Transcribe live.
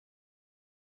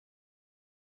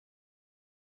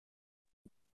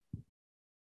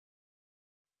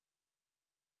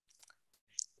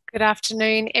Good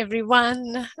afternoon,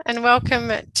 everyone, and welcome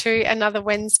to another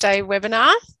Wednesday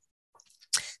webinar.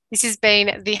 This has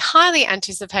been the highly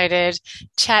anticipated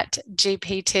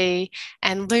ChatGPT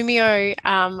and Lumio.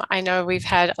 I know we've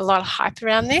had a lot of hype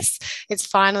around this. It's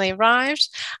finally arrived.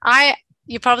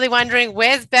 You're probably wondering,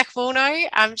 where's Beck Woolno?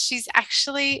 She's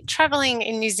actually traveling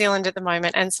in New Zealand at the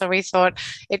moment, and so we thought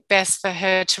it best for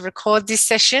her to record this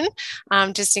session,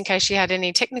 just in case she had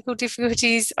any technical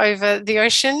difficulties over the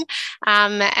ocean.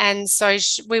 And so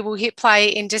we will hit play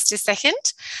in just a second.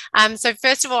 So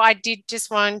first of all, I did just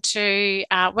want to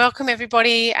welcome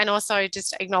everybody and also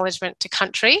just acknowledgement to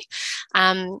country.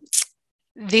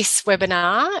 This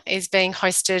webinar is being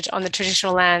hosted on the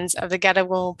traditional lands of the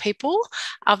Gadigal people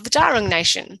of the Darug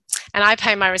Nation. And I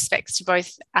pay my respects to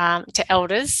both to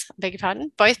elders, beg your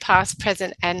pardon, both past,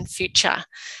 present and future.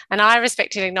 And I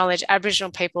respect and acknowledge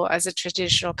Aboriginal people as the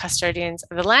traditional custodians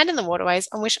of the land and the waterways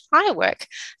on which I work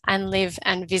and live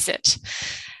and visit.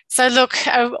 So look,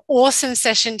 an awesome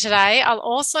session today. I'll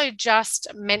also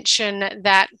just mention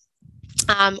that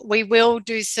we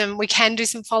can do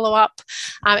some follow-up.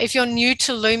 If you're new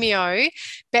to Lumio,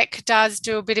 Beck does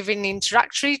do a bit of an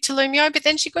introductory to Lumio, but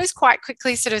then she goes quite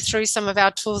quickly sort of through some of our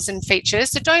tools and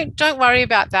features. So don't worry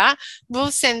about that.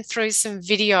 We'll send through some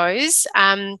videos.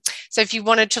 So if you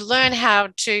wanted to learn how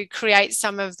to create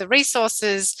some of the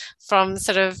resources from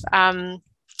sort of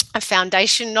a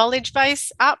foundation knowledge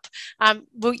base up,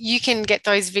 you can get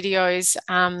those videos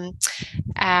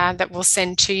that we'll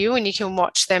send to you, and you can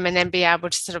watch them and then be able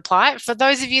to sort of apply it. For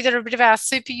those of you that are a bit of our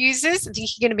super users, I think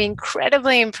you're going to be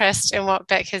incredibly impressed in what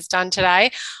Beck has done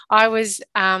today. I was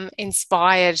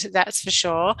inspired, that's for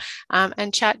sure.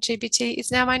 And ChatGPT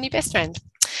is now my new best friend.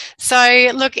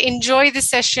 So look, enjoy the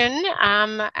session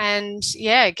and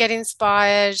yeah, get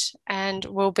inspired, and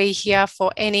we'll be here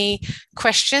for any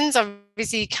questions.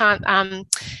 Obviously you can't,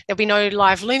 there'll be no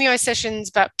live Lumio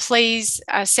sessions, but please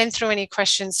send through any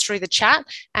questions through the chat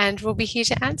and we'll be here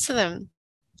to answer them.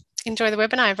 Enjoy the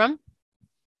webinar, everyone.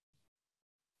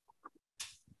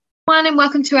 And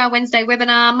welcome to our Wednesday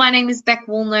webinar. My name is Beck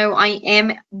Woolno. I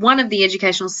am one of the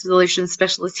educational solutions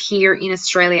specialists here in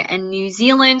Australia and New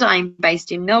Zealand. I'm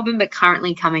based in Melbourne, but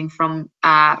currently coming to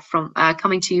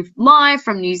you live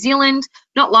from New Zealand.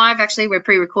 Not live, actually, we're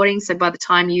pre-recording. So by the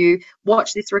time you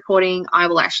watch this recording, I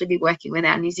will actually be working with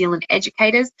our New Zealand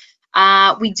educators.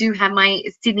 We do have my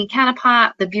Sydney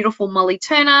counterpart, the beautiful Molly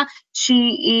Turner.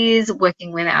 She is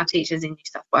working with our teachers in New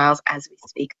South Wales as we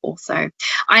speak also.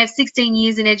 I have 16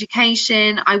 years in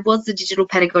education. I was the digital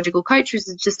pedagogical coach, which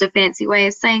is just a fancy way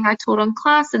of saying I taught on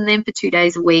class, and then for 2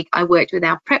 days a week I worked with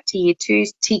our prep to year 2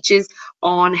 teachers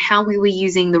on how we were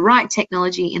using the right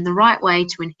technology in the right way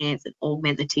to enhance and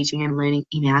augment the teaching and learning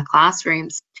in our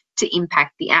classrooms to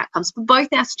impact the outcomes for both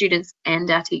our students and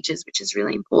our teachers, which is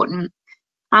really important.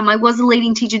 I was a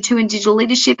leading teacher too in digital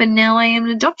leadership, and now I am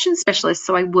an adoption specialist.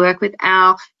 So I work with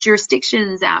our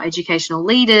jurisdictions, our educational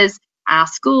leaders, our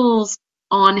schools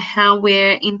on how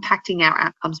we're impacting our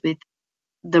outcomes with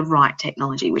the right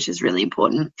technology, which is really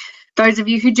important. Those of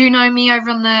you who do know me, over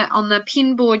on the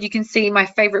pin board, you can see my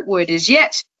favorite word is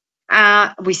yet.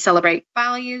 We celebrate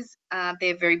failures.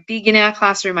 They're very big in our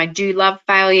classroom. I do love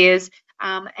failures.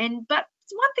 But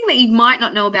one thing that you might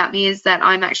not know about me is that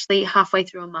I'm actually halfway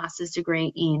through a master's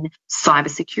degree in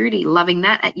cybersecurity, loving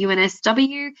that at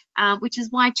UNSW, which is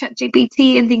why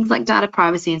ChatGPT and things like data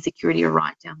privacy and security are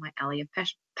right down my alley of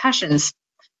passions.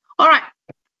 All right,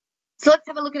 so let's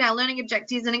have a look at our learning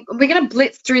objectives, and we're going to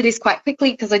blitz through this quite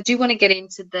quickly because I do want to get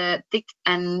into the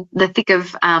thick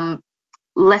of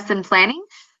lesson planning.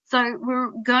 So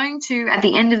we're going to, at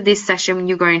the end of this session,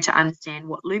 you're going to understand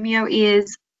what Lumio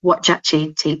is, what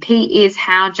ChatGPT is,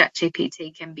 how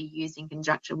ChatGPT can be used in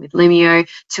conjunction with Lumio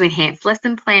to enhance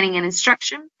lesson planning and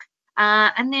instruction.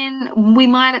 And then we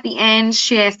might at the end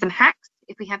share some hacks,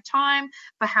 if we have time,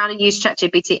 for how to use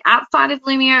ChatGPT outside of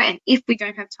Lumio. And if we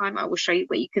don't have time, I will show you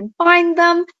where you can find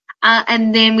them.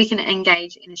 And then we can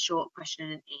engage in a short question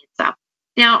and answer.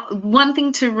 Now, one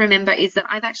thing to remember is that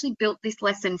I've actually built this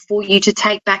lesson for you to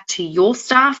take back to your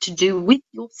staff, to do with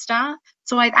your staff.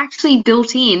 So I've actually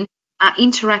built in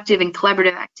interactive and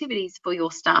collaborative activities for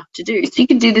your staff to do. So you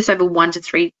can do this over 1 to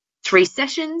 3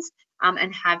 sessions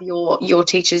and have your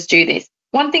teachers do this.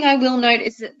 One thing I will note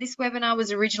is that this webinar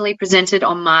was originally presented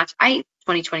on March 8th,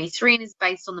 2023, and is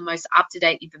based on the most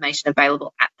up-to-date information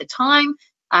available at the time.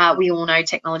 We all know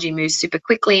technology moves super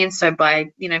quickly, and so by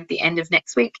the end of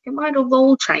next week, it might have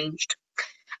all changed.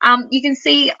 You can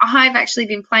see I've actually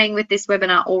been playing with this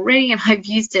webinar already, and I've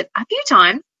used it a few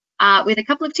times with a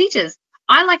couple of teachers.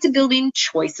 I like to build in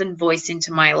choice and voice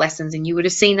into my lessons, and you would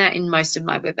have seen that in most of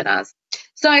my webinars.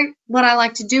 So what I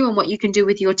like to do and what you can do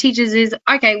with your teachers is,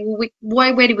 okay, well,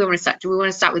 where do we want to start? Do we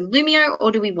want to start with Lumio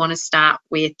or do we want to start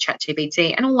with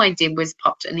ChatGPT? And all I did was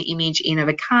popped an image in of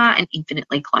a car and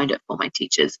infinitely cloned it for my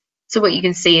teachers. So what you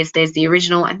can see is there's the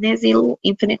original and there's the little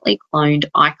infinitely cloned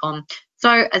icon. So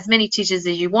as many teachers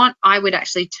as you want, I would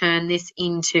actually turn this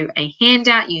into a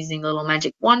handout using the little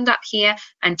magic wand up here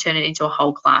and turn it into a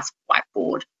whole class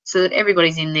whiteboard so that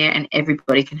everybody's in there and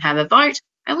everybody can have a vote.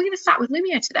 And we're going to start with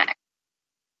Lumio today.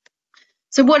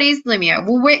 So what is Lumio?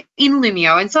 Well, we're in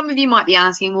Lumio, and some of you might be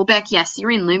asking, well, Beck, yes,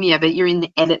 you're in Lumio, but you're in the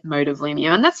edit mode of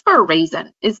Lumio, and that's for a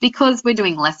reason. It's because we're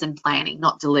doing lesson planning,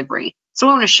 not delivery. So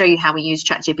I want to show you how we use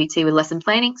ChatGPT with lesson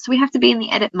planning, so we have to be in the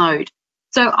edit mode.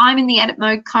 So I'm in the edit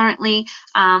mode currently,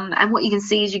 and what you can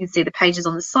see is you can see the pages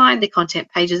on the side, the content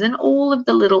pages, and all of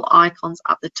the little icons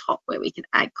up the top where we can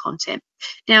add content.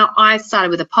 Now, I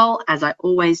started with a poll, as I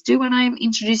always do when I'm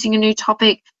introducing a new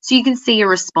topic, so you can see a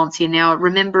response here. Now,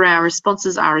 remember, our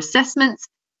responses are assessments.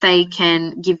 They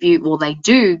can give you, well, they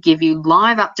do give you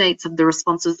live updates of the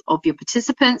responses of your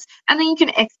participants, and then you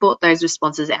can export those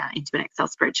responses out into an Excel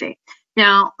spreadsheet.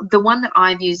 Now, the one that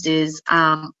I've used is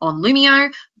on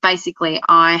Lumio. Basically,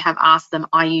 I have asked them,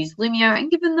 I use Lumio, and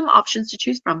given them options to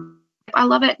choose from. I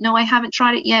love it. No, I haven't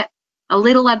tried it yet. A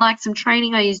little, I'd like some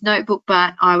training. I use Notebook,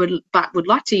 but would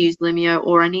like to use Lumio,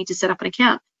 or I need to set up an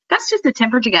account. That's just a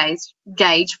temperature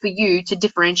gauge for you to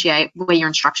differentiate where your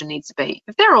instruction needs to be.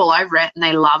 If they're all over it and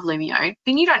they love Lumio,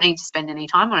 then you don't need to spend any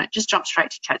time on it. Just jump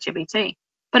straight to ChatGPT.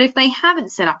 But if they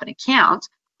haven't set up an account,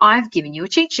 I've given you a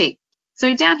cheat sheet.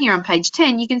 So down here on page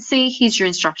 10, you can see here's your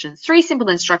instructions, 3 simple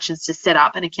instructions to set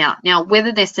up an account. Now,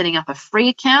 whether they're setting up a free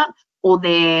account or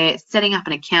they're setting up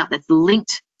an account that's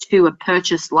linked to a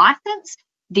purchase license,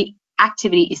 the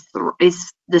activity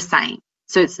is the same.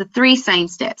 So it's the 3 same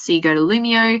steps. So you go to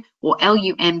Lumio or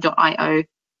lum.io.com,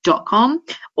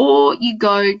 or you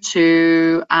go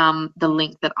to the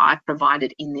link that I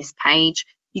provided in this page.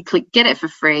 You click get it for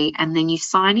free, and then you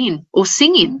sign in or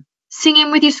sing in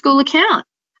with your school account.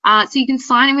 So you can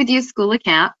sign in with your school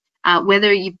account,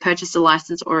 whether you've purchased a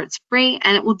license or it's free,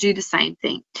 and it will do the same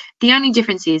thing. The only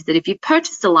difference is that if you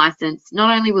purchased a license,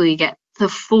 not only will you get the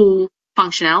full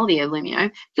functionality of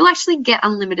Lumio, you'll actually get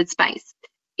unlimited space.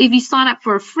 If you sign up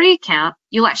for a free account,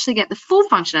 you'll actually get the full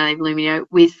functionality of Lumio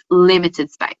with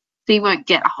limited space. So you won't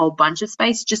get a whole bunch of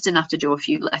space, just enough to do a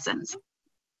few lessons.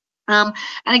 And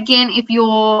again, if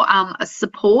you're a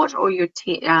support or you're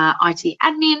IT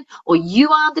admin, or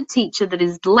you are the teacher that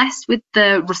is blessed with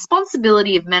the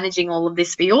responsibility of managing all of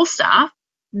this for your staff,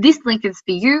 this link is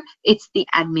for you. It's the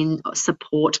admin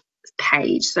support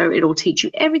page. So it'll teach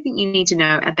you everything you need to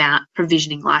know about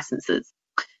provisioning licenses.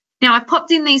 Now, I've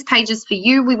popped in these pages for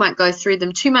you. We won't go through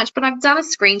them too much, but I've done a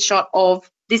screenshot of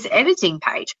this editing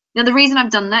page. Now, the reason I've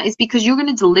done that is because you're going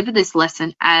to deliver this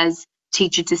lesson as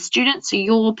teacher to student, so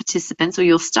your participants or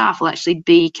your staff will actually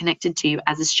be connected to you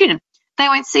as a student. They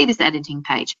won't see this editing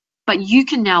page, but you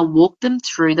can now walk them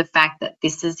through the fact that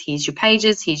here's your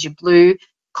pages, here's your blue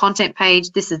content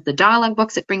page, this is the dialog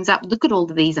box it brings up. Look at all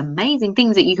of these amazing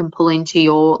things that you can pull into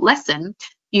your lesson.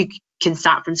 You can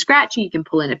start from scratch, you can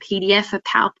pull in a PDF, a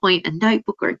PowerPoint, a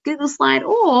notebook, or a Google slide,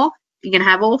 or you can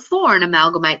have all 4 and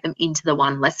amalgamate them into the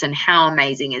one lesson. How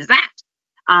amazing is that?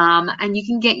 And you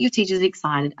can get your teachers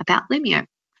excited about Lumio.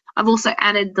 I've also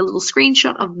added the little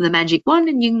screenshot of the magic wand,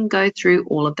 and you can go through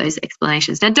all of those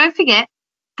explanations. Now, don't forget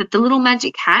that the little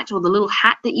magic hat, or the little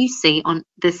hat that you see on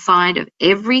the side of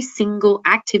every single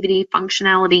activity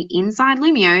functionality inside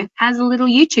Lumio, has a little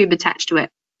YouTube attached to it.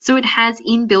 So it has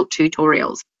inbuilt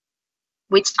tutorials,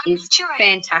 which is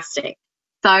fantastic.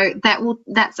 So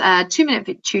that's a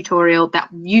 2-minute tutorial, that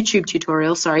YouTube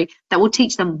tutorial, sorry, that will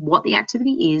teach them what the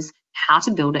activity is, how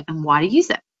to build it, and why to use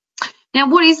it. Now,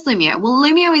 what is Lumio? Well,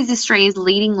 Lumio is Australia's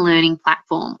leading learning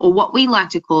platform, or what we like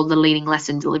to call the leading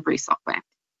lesson delivery software.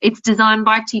 It's designed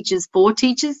by teachers for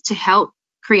teachers to help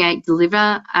create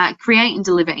and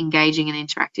deliver engaging and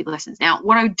interactive lessons. Now,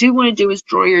 what I do want to do is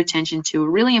draw your attention to a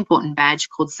really important badge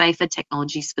called Safer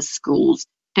Technologies for Schools.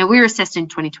 Now, we're assessed in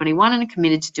 2021 and are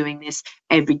committed to doing this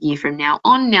every year from now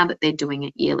on, now that they're doing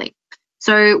it yearly.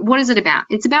 So what is it about?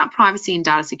 It's about privacy and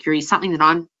data security, something that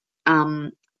I'm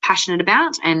passionate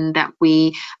about, and that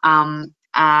we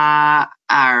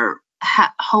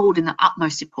hold in the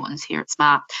utmost importance here at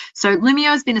SMART. So Lumio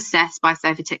has been assessed by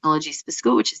Safer Technologies for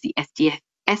School, which is the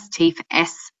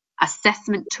ST4S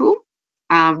assessment tool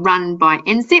run by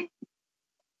NCIP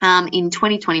in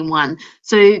 2021.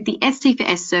 So the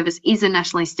ST4S service is a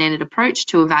nationally standard approach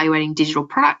to evaluating digital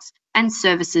products and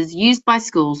services used by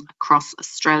schools across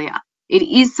Australia. It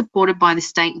is supported by the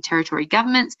state and territory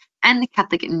governments and the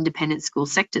Catholic and independent school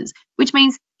sectors, which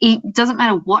means it doesn't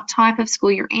matter what type of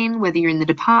school you're in, whether you're in the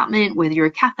department, whether you're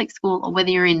a Catholic school, or whether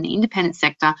you're in the independent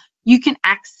sector, you can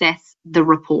access the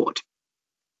report.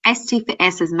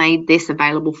 ST4S has made this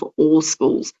available for all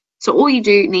schools. So all you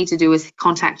need to do is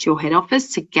contact your head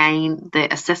office to gain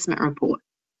the assessment report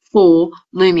for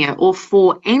Lumio or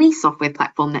for any software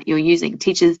platform that you're using.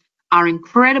 Teachers are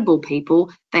incredible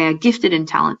people. They are gifted and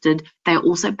talented. They are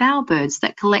also bowerbirds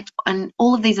that collect on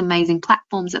all of these amazing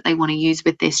platforms that they want to use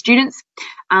with their students.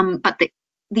 But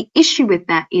the issue with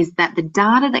that is that the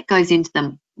data that goes into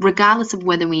them, regardless of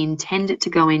whether we intend it to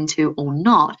go into or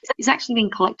not, is actually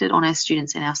being collected on our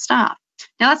students and our staff.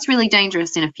 Now, that's really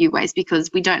dangerous in a few ways because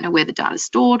we don't know where the data is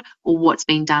stored or what's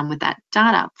being done with that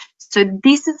data. So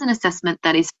this is an assessment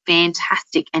that is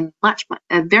fantastic and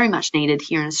very much needed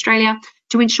here in Australia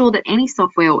to ensure that any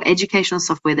software or educational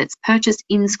software that's purchased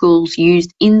in schools,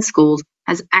 used in schools,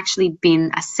 has actually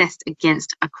been assessed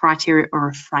against a criteria or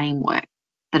a framework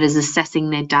that is assessing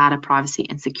their data privacy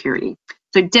and security.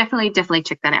 So definitely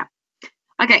check that out.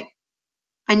 Okay.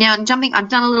 And now I've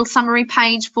done a little summary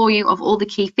page for you of all the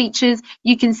key features.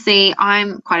 You can see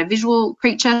I'm quite a visual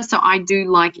creature, so I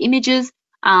do like images.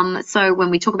 So when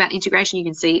we talk about integration, you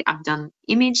can see I've done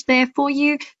image there for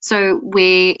you. So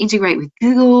we integrate with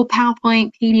Google,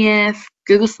 PowerPoint, PDF,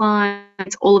 Google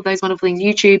Slides, all of those wonderful things,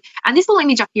 YouTube. And this little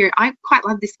image up here, I quite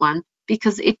love this one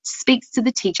because it speaks to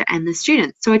the teacher and the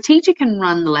student. So a teacher can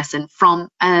run the lesson from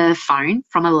a phone,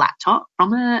 from a laptop,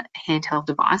 from a handheld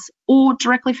device, or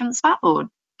directly from the smartboard.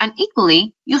 And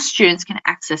equally, your students can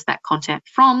access that content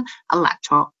from a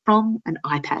laptop, from an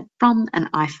iPad, from an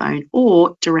iPhone,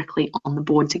 or directly on the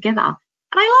board together. And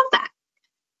I love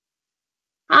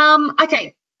that.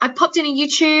 Okay, I popped in a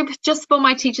YouTube just for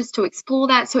my teachers to explore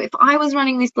that. So if I was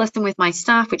running this lesson with my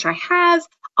staff, which I have,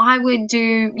 I would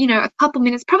do, a couple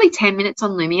minutes, probably 10 minutes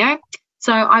on Lumio.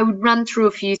 So I would run through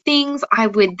a few things. I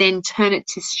would then turn it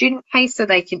to student pace so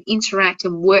they can interact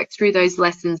and work through those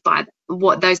lessons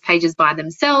those pages by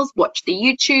themselves, watch the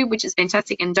YouTube, which is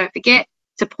fantastic. And don't forget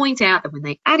to point out that when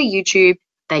they add a YouTube,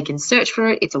 they can search for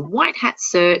it. It's a white hat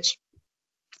search.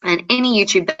 And any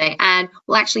YouTube that they add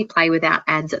will actually play without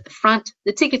ads at the front,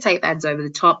 the ticker tape ads over the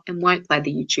top, and won't play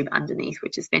the YouTube underneath,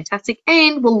 which is fantastic,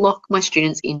 and will lock my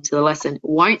students into the lesson. It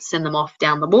won't send them off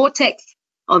down the vortex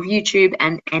of YouTube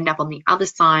and end up on the other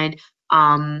side,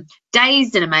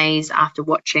 dazed and amazed after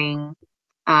watching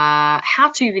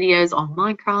how-to videos on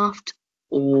Minecraft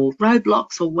or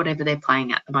Roblox or whatever they're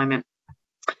playing at the moment.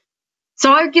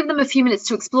 So I would give them a few minutes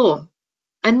to explore.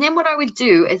 And then what I would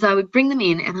do is I would bring them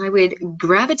in and I would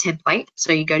grab a template.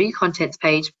 So you go to your contents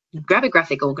page, you grab a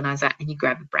graphic organizer, and you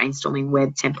grab a brainstorming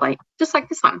web template, just like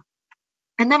this one.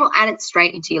 And that'll add it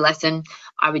straight into your lesson.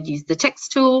 I would use the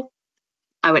text tool.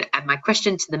 I would add my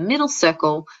question to the middle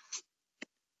circle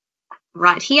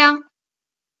right here.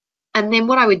 And then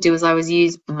what I would do is I would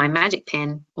use my magic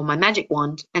pen or my magic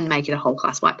wand and make it a whole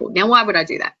class whiteboard. Now, why would I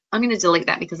do that? I'm going to delete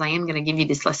that because I am going to give you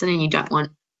this lesson and you don't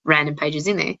want random pages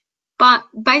in there. But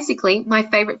basically, my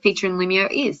favorite feature in Lumio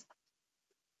is.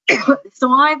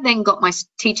 So I've then got my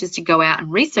teachers to go out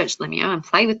and research Lumio and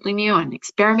play with Lumio and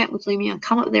experiment with Lumio and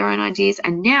come up with their own ideas.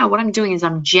 And now what I'm doing is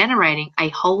I'm generating a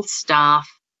whole staff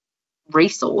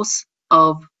resource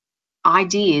of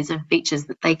ideas and features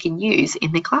that they can use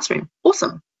in their classroom.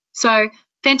 Awesome. So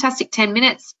fantastic 10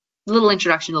 minutes, little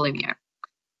introduction to Lumio.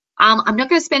 I'm not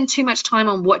going to spend too much time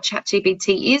on what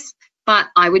ChatGPT is, but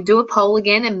I would do a poll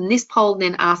again, and this poll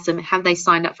then asks them, have they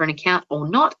signed up for an account or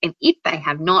not? And if they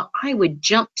have not, I would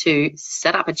jump to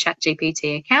set up a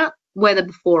ChatGPT account, whether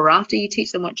before or after you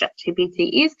teach them what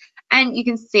ChatGPT is. And you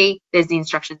can see there's the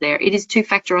instructions there. It is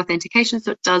two-factor authentication,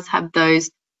 so it does have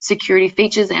those security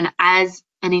features. And as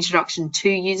an introduction to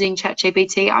using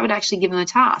ChatGPT, I would actually give them a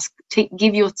task,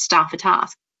 give your staff a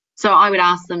task. So I would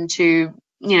ask them to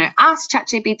ask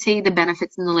ChatGPT the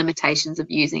benefits and the limitations of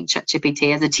using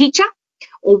ChatGPT as a teacher,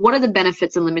 or what are the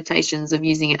benefits and limitations of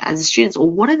using it as a student, or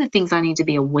what are the things I need to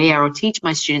be aware or teach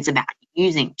my students about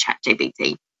using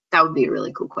ChatGPT? That would be a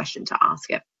really cool question to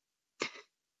ask it.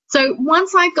 So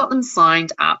once I got them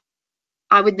signed up,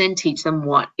 I would then teach them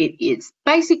what it is.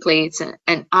 Basically, it's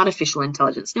an artificial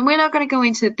intelligence. Now, we're not going to go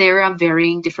into, there are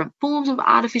varying different forms of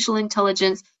artificial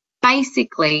intelligence.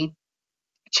 Basically,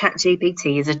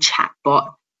 ChatGPT is a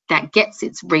chatbot that gets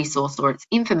its resource or its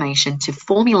information to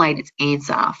formulate its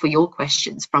answer for your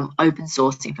questions from open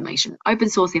source information. Open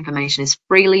source information is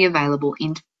freely available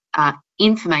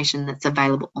information that's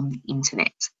available on the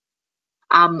internet.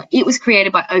 It was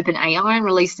created by OpenAI and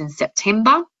released in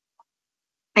September.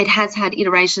 It has had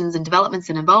iterations and developments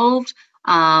and evolved.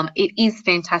 It is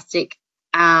fantastic.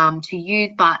 to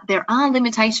use, but there are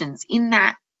limitations in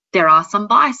that there are some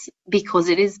bias because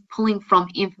it is pulling from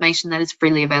information that is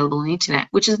freely available on the internet,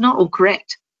 which is not all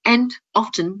correct and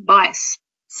often biased.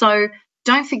 So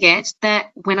don't forget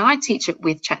that when I teach it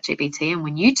with ChatGPT and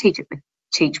when you teach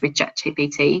with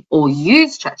ChatGPT or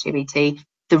use ChatGPT,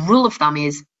 the rule of thumb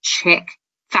is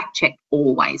fact check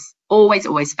always,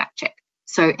 always fact check.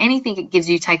 So anything it gives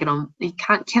you, take it on. You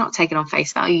cannot take it on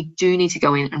face value. You do need to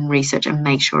go in and research and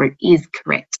make sure it is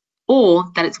correct or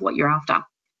that it's what you're after.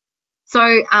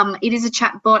 So it is a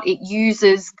chatbot. It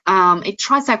uses, it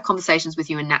tries to have conversations with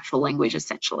you in natural language,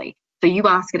 essentially. So you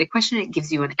ask it a question, it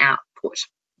gives you an output.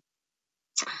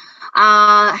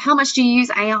 How much do you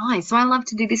use AI? So I love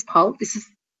to do this poll. This is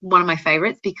one of my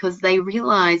favorites because they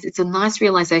realize it's a nice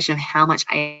realization of how much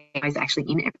AI is actually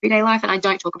in everyday life. And I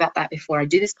don't talk about that before I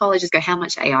do this poll. I just go, how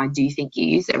much AI do you think you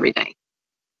use every day?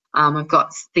 I've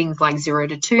got things like 0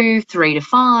 to 2, 3 to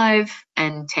 5,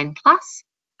 and 10 plus.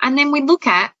 And then we look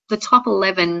at the top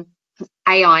 11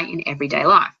 AI in everyday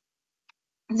life.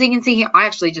 So you can see here, I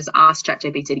actually just asked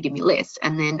ChatGPT to give me a list,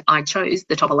 and then I chose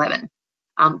the top 11.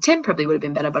 10 probably would have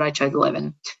been better, but I chose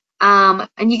 11.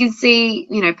 And you can see,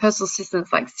 you know, personal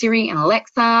assistants like Siri and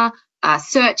Alexa,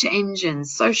 search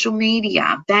engines, social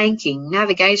media, banking,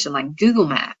 navigation like Google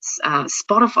Maps,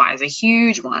 Spotify is a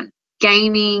huge one,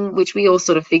 gaming, which we all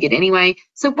sort of figured anyway.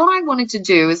 So what I wanted to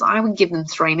do is I would give them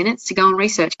 3 minutes to go and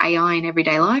research AI in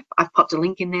everyday life. I've popped a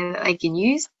link in there that they can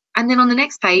use. And then on the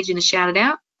next page in a shout it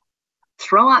out,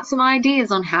 throw out some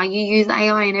ideas on how you use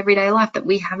AI in everyday life that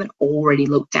we haven't already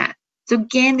looked at. So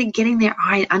again, they're getting their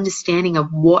understanding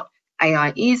of what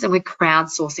AI is, and we're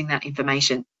crowdsourcing that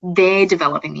information. They're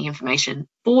developing the information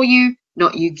for you,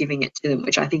 not you giving it to them,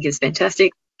 which I think is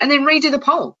fantastic. And then redo the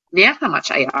poll. Now, how much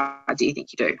AI do you think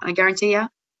you do? I guarantee you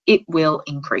it will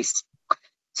increase.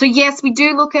 So yes, we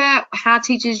do look at how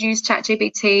teachers use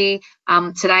ChatGPT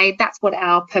today. That's what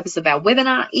our purpose of our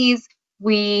webinar is.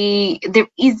 There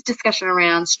is discussion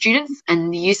around students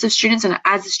and the use of students, and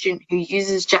as a student who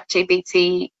uses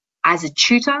ChatGPT as a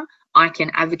tutor, I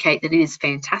can advocate that it is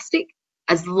fantastic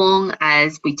as long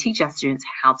as we teach our students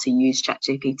how to use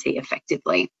ChatGPT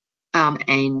effectively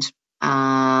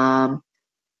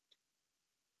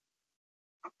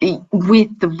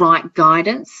with the right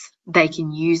guidance. They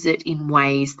can use it in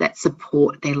ways that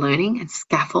support their learning and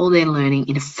scaffold their learning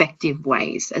in effective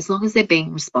ways, as long as they're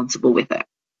being responsible with it.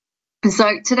 And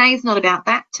so today is not about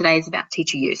that. Today is about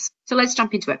teacher use. So let's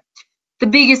jump into it. The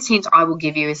biggest hint I will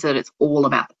give you is that it's all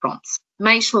about the prompts.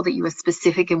 Make sure that you are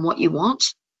specific in what you want.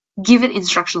 Give it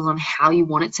instructions on how you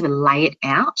want it to lay it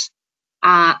out.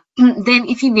 Then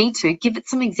if you need to, give it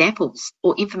some examples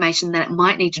or information that it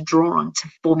might need to draw on to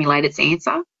formulate its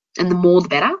answer. And the more, the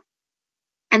better.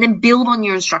 And then build on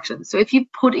your instructions. So if you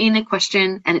put in a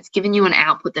question and it's given you an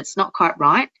output that's not quite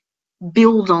right,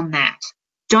 build on that.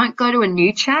 Don't go to a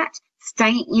new chat.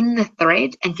 Stay in the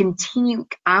thread and continue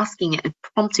asking it and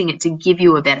prompting it to give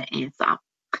you a better answer.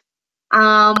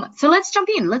 So let's jump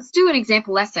in. Let's do an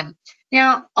example lesson.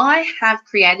 Now, I have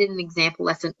created an example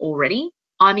lesson already.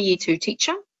 I'm a Year 2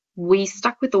 teacher. We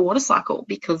stuck with the water cycle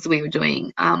because we were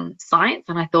doing science,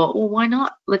 and I thought, well, why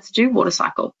not? Let's do water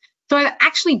cycle. So I've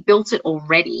actually built it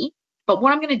already, but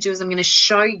what I'm going to do is I'm going to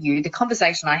show you the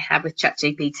conversation I had with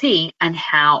ChatGPT and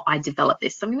how I developed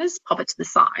this. So I'm going to just pop it to the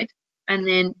side and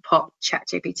then pop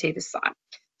ChatGPT to the side.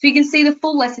 So you can see the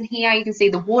full lesson here. You can see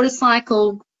the water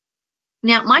cycle.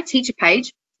 Now, my teacher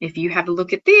page, if you have a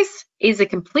look at this, is a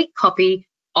complete copy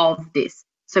of this.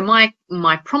 So my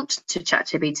prompt to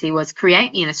ChatGPT was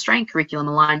create me an Australian curriculum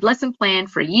aligned lesson plan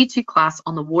for a Year 2 class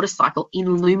on the water cycle in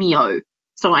Lumio.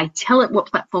 So I tell it what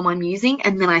platform I'm using,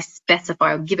 and then I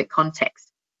specify or give it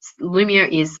context. Lumio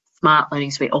is Smart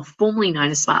Learning Suite, or formerly known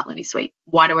as Smart Learning Suite.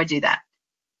 Why do I do that?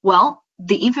 Well,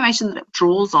 the information that it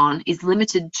draws on is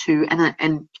limited to,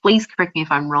 and please correct me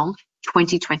if I'm wrong,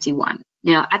 2021.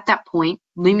 Now, at that point,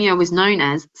 Lumio was known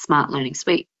as Smart Learning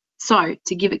Suite. So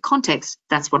to give it context,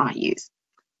 that's what I use.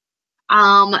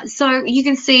 So you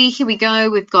can see, here we go,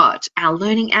 we've got our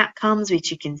learning outcomes, which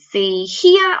you can see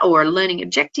here, or learning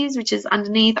objectives, which is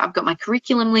underneath. I've got my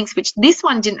curriculum links, which this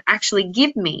one didn't actually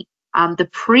give me. The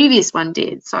previous one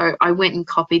did. So I went and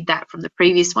copied that from the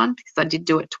previous one because I did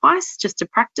do it twice just to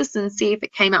practice and see if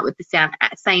it came up with the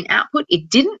same output. It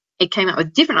didn't. It came up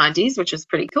with different ideas, which was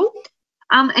pretty cool.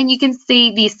 And you can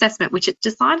see the assessment, which it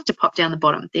decided to pop down the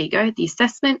bottom. There you go, the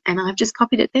assessment, and I've just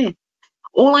copied it there.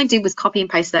 All I did was copy and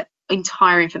paste that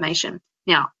entire information.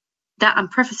 Now, that I'm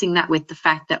prefacing that with the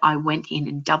fact that I went in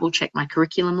and double-checked my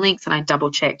curriculum links and I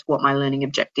double-checked what my learning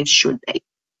objectives should be.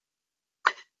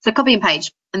 So copy and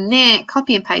paste, and there,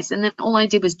 copy and paste, and then all I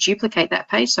did was duplicate that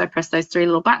page. So I pressed those 3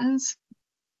 little buttons,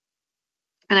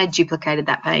 and I duplicated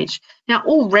that page. Now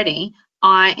already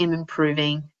I am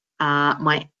improving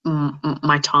my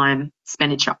time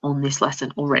expenditure on this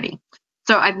lesson already.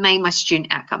 So I've made my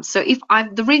student outcomes. So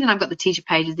the reason I've got the teacher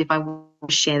page is if I want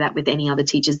to share that with any other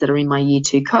teachers that are in my year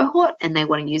 2 cohort and they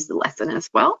want to use the lesson as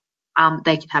well,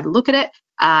 they can have a look at it.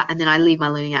 And then I leave my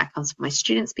learning outcomes for my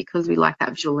students because we like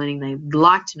that visual learning. They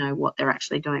like to know what they're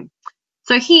actually doing.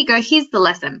 So here you go, here's the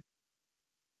lesson.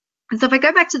 And so if I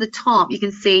go back to the top, you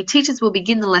can see teachers will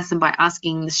begin the lesson by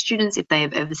asking the students if they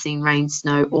have ever seen rain,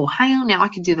 snow, or hail. Now I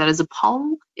can do that as a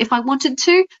poll if I wanted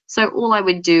to. So all I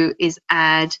would do is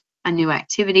add a new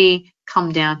activity,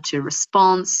 come down to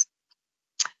response,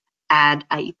 add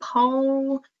a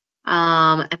poll.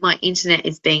 And my internet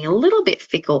is being a little bit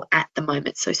fickle at the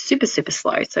moment, so super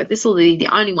slow. So this will be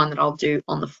the only one that I'll do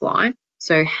on the fly.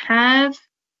 So have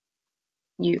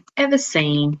you ever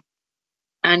seen,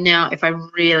 and now if I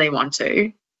really want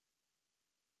to,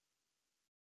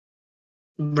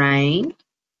 rain,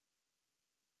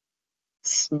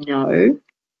 snow,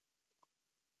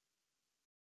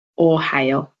 or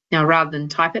hail. Now rather than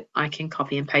type it, I can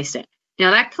copy and paste it. Now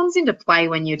that comes into play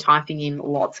when you're typing in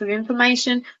lots of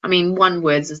information. I mean, one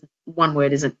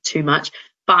word isn't too much,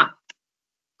 but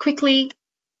quickly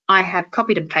I have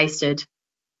copied and pasted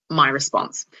my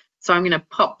response. So I'm going to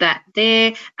pop that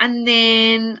there, and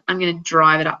then I'm going to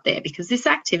drive it up there because this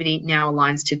activity now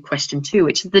aligns to question 2,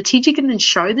 which is the teacher can then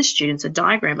show the students a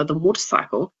diagram of the water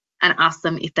cycle and ask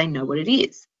them if they know what it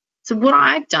is. So what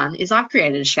I've done is I've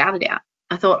created a shout it out.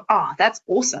 I thought, oh, that's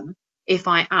awesome if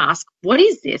I ask, what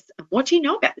is this? And what do you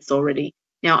know about this already?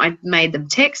 Now I've made them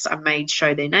text, I've made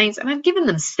show their names, and I've given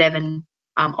them 7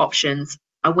 options.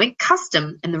 I went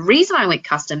custom, and the reason I went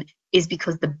custom is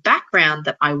because the background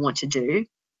that I want to do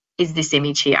is this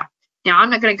image here. Now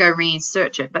I'm not going to go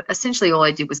research it, but essentially all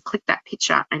I did was click that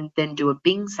picture and then do a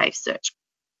Bing safe search.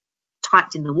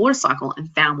 Typed in the water cycle and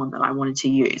found one that I wanted to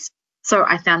use. So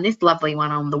I found this lovely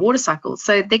one on the water cycle.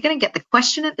 So they're going to get the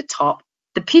question at the top,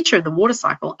 the picture of the water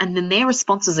cycle, and then their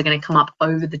responses are going to come up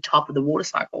over the top of the water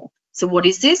cycle. So what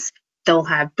is this? They'll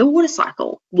have the water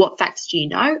cycle. What facts do you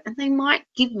know? And they might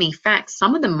give me facts.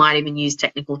 Some of them might even use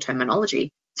technical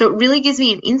terminology. So it really gives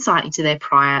me an insight into their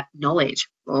prior knowledge.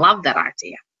 Love that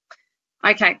idea.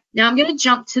 Okay, now I'm going to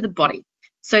jump to the body.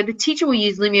 So the teacher will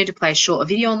use Lumio to play a short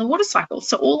video on the water cycle.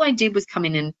 So all I did was come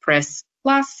in and press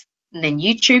plus and then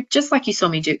YouTube, just like you saw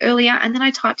me do earlier. And then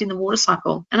I typed in the water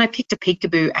cycle and I picked a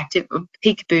peekaboo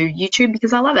YouTube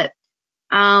because I love it.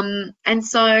 And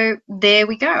so there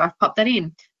we go. I've popped that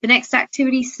in. The next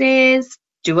activity says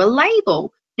do a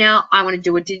label. Now I want to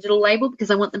do a digital label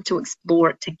because I want them to explore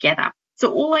it together.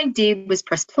 So all I did was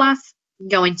press plus,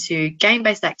 go into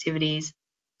game-based activities,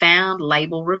 found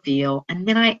label reveal, and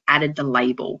then I added the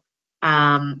label.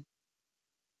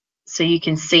 So you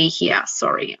can see here,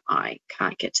 sorry, I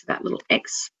can't get to that little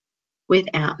X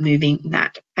without moving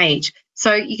that page.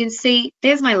 So you can see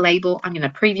there's my label. I'm going to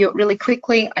preview it really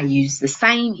quickly. I use the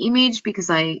same image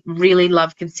because I really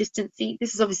love consistency.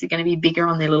 This is obviously going to be bigger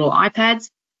on their little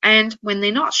iPads. And when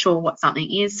they're not sure what something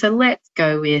is, so let's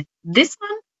go with this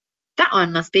one. That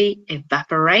one must be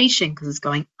evaporation because it's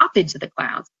going up into the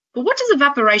clouds. But what does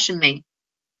evaporation mean?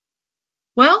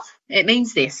 Well, it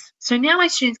means this. So now my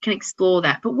students can explore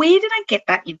that. But where did I get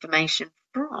that information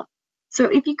from? So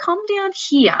if you come down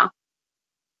here,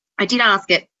 I did ask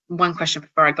it one question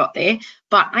before I got there,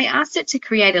 but I asked it to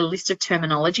create a list of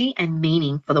terminology and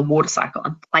meaning for the water cycle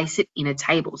and place it in a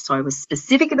table. So I was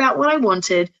specific about what I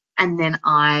wanted, and then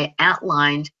I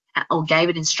outlined or gave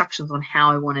it instructions on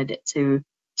how I wanted it to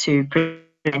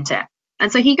present it.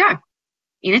 And so here you go.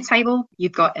 In a table,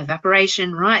 you've got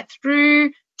evaporation right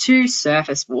through to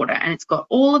surface water, and it's got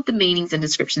all of the meanings and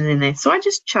descriptions in there. So I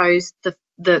just chose the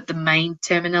main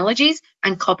terminologies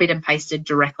and copied and pasted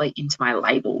directly into my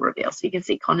label reveal. So you can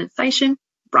see condensation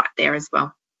right there as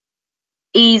well.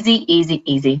 Easy, easy,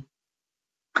 easy.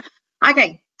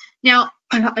 Okay, now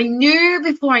I knew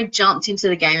before I jumped into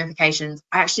the gamifications,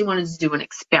 I actually wanted to do an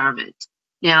experiment.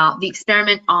 Now, the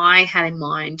experiment I had in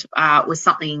mind was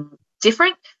something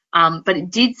different, but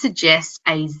it did suggest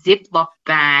a Ziploc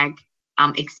bag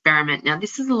experiment. Now,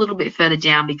 this is a little bit further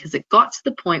down because it got to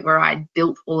the point where I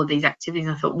built all of these activities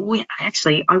and I thought, well,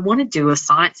 I want to do a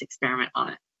science experiment on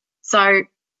it. So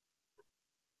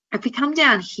if we come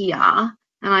down here, and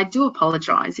I do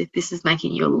apologize if this is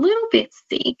making you a little bit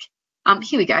sick.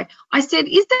 Here we go. I said,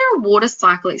 is there a water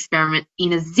cycle experiment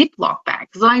in a Ziploc bag?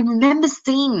 Because I remember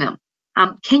seeing them.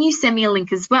 Can you send me a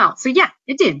link as well? So yeah,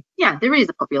 it did. Yeah, there is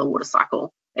a popular water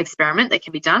cycle experiment that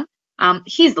can be done.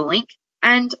 Here's the link.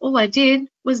 And all I did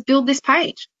was build this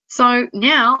page. So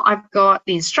now I've got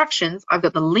the instructions, I've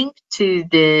got the link to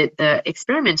the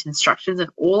experiment instructions, and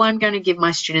all I'm going to give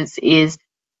my students is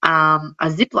a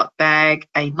Ziploc bag,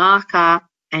 a marker,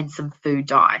 and some food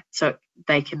dye. So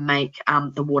they can make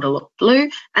the water look blue,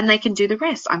 and they can do the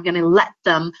rest. I'm going to let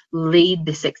them lead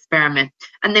this experiment.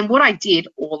 And then what I did,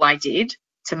 all I did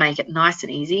to make it nice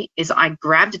and easy, is I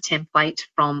grabbed a template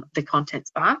from the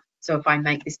contents bar. So if I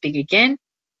make this big again,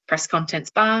 press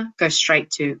contents bar, go straight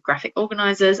to graphic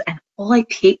organizers, and all I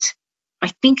picked, I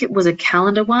think it was a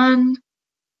calendar one.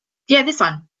 Yeah, this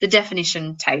one, the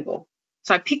definition table.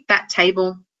 So I picked that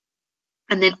table,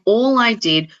 and then all I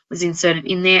did was insert it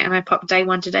in there, and I popped day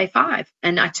 1 to day 5,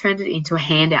 and I turned it into a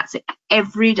handout. So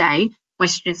every day, my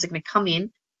students are going to come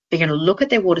in, they're going to look at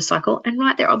their water cycle and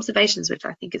write their observations, which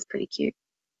I think is pretty cute.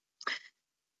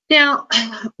 Now,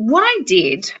 what I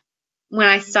did when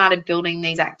I started building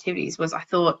these activities was I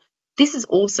thought, this is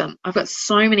awesome. I've got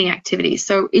so many activities.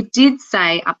 So it did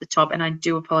say up the top, and I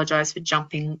do apologize for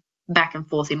jumping back and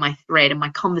forth in my thread and my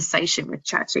conversation with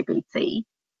ChatGPT,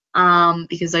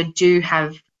 because I do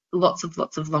have lots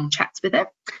of long chats with it,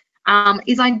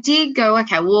 is I did go,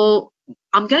 okay, well,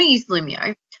 I'm going to use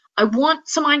Lumio. I want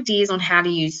some ideas on how to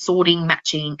use sorting,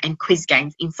 matching, and quiz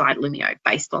games inside Lumio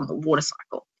based on the water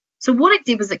cycle. So what it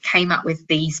did was it came up with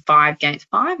these 5 games,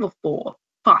 5 or 4?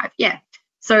 5, yeah.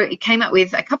 So it came up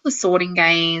with a couple of sorting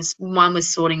games. One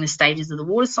was sorting the stages of the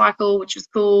water cycle, which was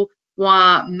cool.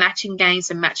 One matching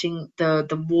games, and matching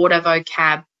the water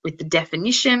vocab with the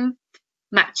definition,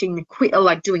 matching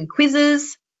the doing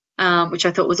quizzes, which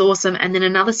I thought was awesome. And then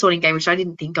another sorting game, which I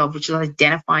didn't think of, which is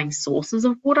identifying sources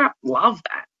of water. Love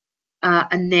that.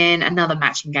 And then another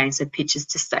matching game, so pitches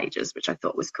to stages, which I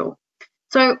thought was cool.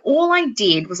 So all I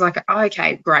did was like,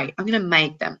 okay, great, I'm going to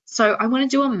make them. So I want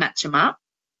to do a match them up.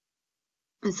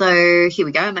 And so here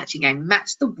we go, a matching game.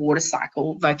 Match the water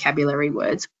cycle vocabulary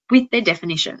words with their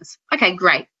definitions. Okay,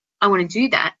 great. I want to do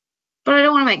that, but I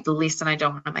don't want to make the list, and I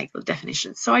don't want to make the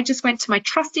definitions. So I just went to my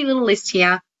trusty little list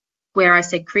here where I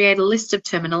said create a list of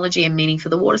terminology and meaning for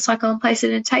the water cycle and place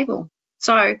it in a table.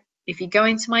 So if you go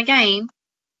into my game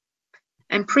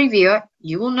and preview it,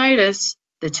 you will notice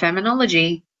the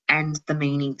terminology and the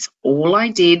meanings. All I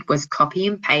did was copy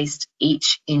and paste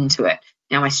each into it.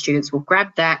 Now my students will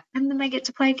grab that, and then they get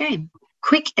to play a game.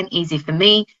 Quick and easy for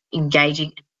me,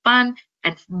 engaging and fun,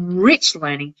 and rich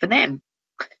learning for them.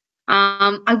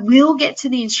 I will get to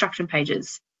the instruction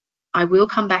pages. I will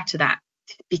come back to that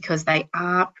because they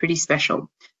are pretty special.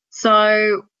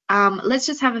 So let's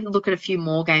just have a look at a few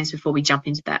more games before we jump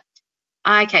into that.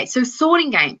 Okay, so sorting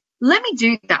game. Let me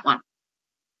do that one.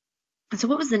 And so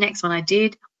what was the next one I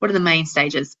did? What are the main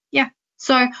stages? Yeah,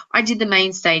 so I did the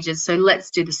main stages. So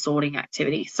let's do the sorting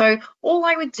activity. So all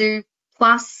I would do,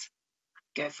 plus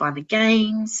go find the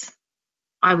games.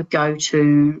 I would go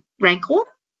to rank order.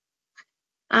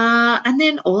 And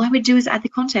then all I would do is add the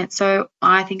content. So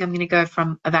I think I'm going to go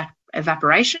from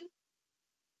evaporation,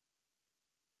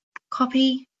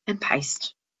 copy and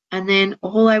paste. And then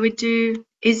all I would do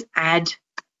is add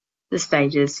the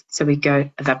stages. So we go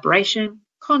evaporation,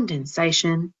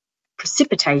 condensation,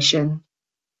 precipitation,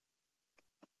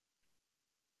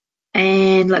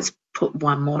 and let's put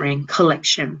one more in,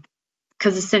 collection,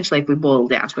 because essentially if we boil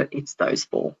down to it, it's those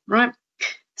 4, right?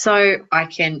 So I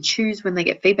can choose when they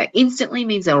get feedback. Instantly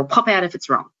means they'll pop out if it's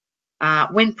wrong.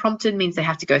 When prompted means they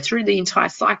have to go through the entire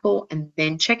cycle and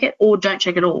then check it, or don't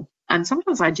check it all. And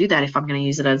sometimes I do that if I'm going to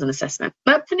use it as an assessment.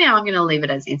 But for now, I'm going to leave it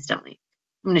as instantly.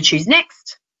 I'm going to choose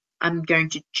next. I'm going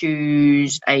to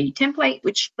choose a template,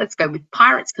 which let's go with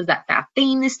pirates because that's our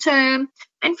theme this term,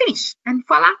 and finish. And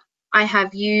voila, I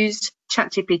have used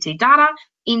ChatGPT data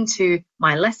into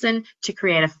my lesson to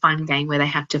create a fun game where they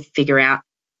have to figure out,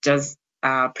 does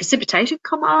precipitation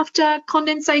come after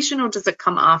condensation, or does it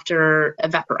come after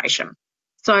evaporation?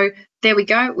 So there we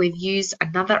go. We've used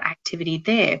another activity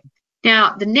there.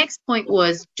 Now, the next point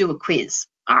was do a quiz.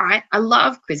 All right, I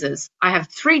love quizzes. I have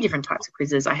 3 different types of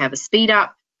quizzes. I have a speed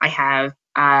up. I have,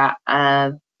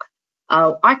 I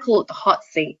call it the hot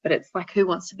seat, but it's like Who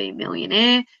Wants to Be a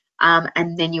Millionaire?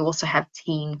 And then you also have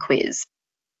teen quiz.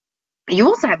 You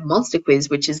also have monster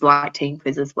quiz, which is like teen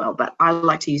quiz as well, but I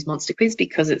like to use monster quiz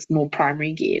because it's more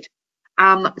primary geared.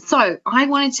 So I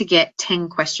wanted to get 10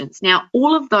 questions. Now,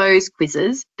 all of those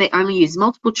quizzes, they only use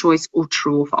multiple choice or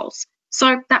true or false.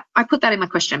 So that I put that in my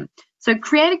question. So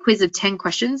create a quiz of 10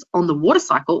 questions on the water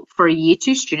cycle for a year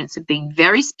 2 students of being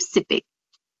very specific.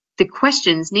 The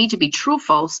questions need to be true or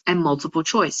false and multiple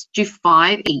choice. Do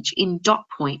 5 each in dot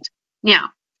point. Now,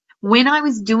 when I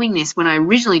was doing this, when I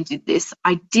originally did this,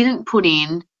 I didn't put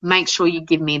in, make sure you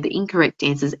give me the incorrect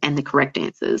answers and the correct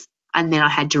answers. And then I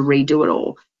had to redo it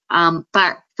all.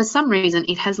 But for some reason,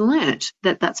 it has learnt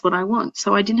that that's what I want.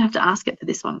 So I didn't have to ask it for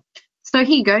this one. So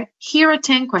here you go. Here are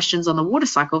 10 questions on the water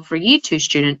cycle for a Year 2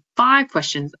 student. 5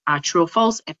 questions are true or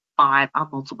false, and 5 are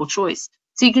multiple choice.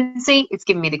 So you can see it's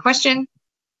given me the question,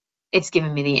 it's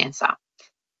given me the answer.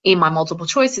 In my multiple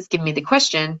choice, it's given me the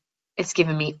question, it's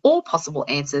given me all possible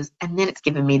answers, and then it's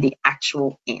given me the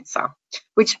actual answer,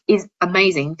 which is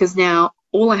amazing because now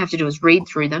all I have to do is read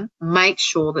through them, make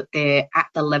sure that they're at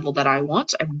the level that I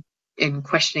want and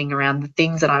questioning around the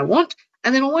things that I want.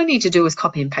 And then all I need to do is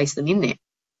copy and paste them in there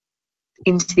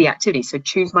into the activity. So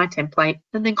choose my template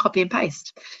and then copy and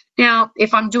paste. Now,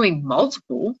 if I'm doing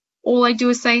multiple, all I do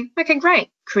is say, okay, great,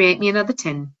 create me another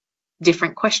 10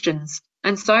 different questions.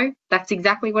 And so that's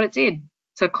exactly what it did.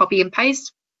 So copy and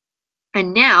paste.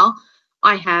 And now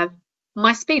I have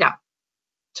my speed up.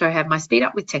 So I have my speed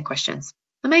up with 10 questions.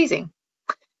 Amazing.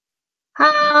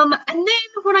 And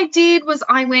then what I did was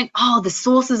I went, the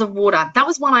sources of water. That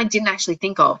was one I didn't actually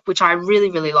think of, which I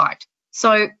really, really liked.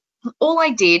 So all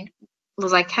I did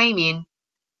was I came in,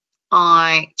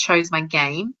 I chose my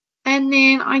game, and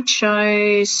then I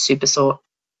chose Super Sort.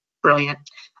 Brilliant.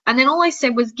 And then all I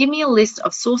said was, give me a list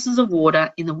of sources of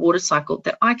water in the water cycle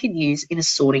that I could use in a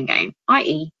sorting game,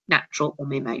 i.e. natural or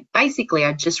man-made. Basically,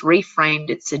 I just reframed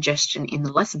its suggestion in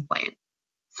the lesson plan.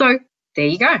 So there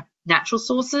you go, natural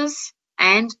sources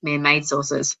and man-made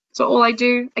sources. So all I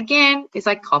do, again, is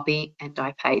I copy and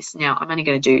I paste. Now, I'm only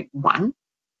going to do one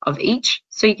of each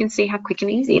so you can see how quick and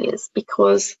easy it is,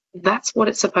 because that's what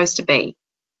it's supposed to be.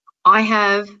 I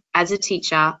have, as a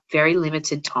teacher, very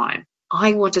limited time.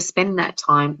 I want to spend that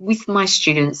time with my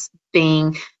students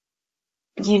being,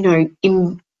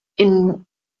 in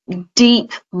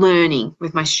deep learning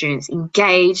with my students,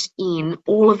 engaged in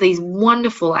all of these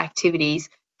wonderful activities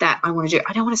that I want to do.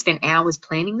 I don't want to spend hours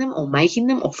planning them or making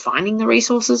them or finding the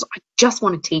resources. I just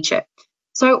want to teach it.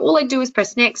 So all I do is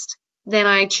press next. Then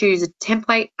I choose a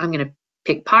template. I'm going to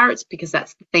pick pirates because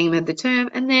that's the theme of the term.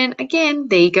 And then again,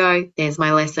 there you go. There's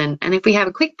my lesson. And if we have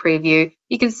a quick preview,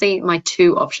 you can see my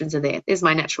 2 options are there. There's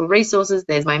my natural resources.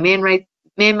 There's my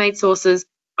man-made sources,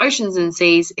 oceans and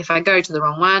seas. If I go to the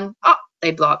wrong one, they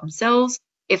blow up themselves.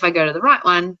 If I go to the right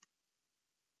one,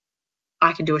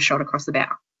 I can do a shot across the bow.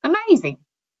 Amazing.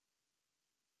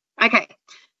 Okay,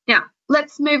 now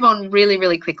let's move on really,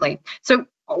 really quickly. So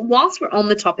whilst we're on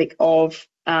the topic of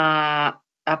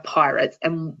pirates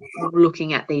and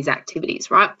looking at these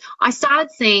activities, right? I started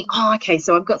seeing, okay,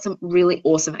 so I've got some really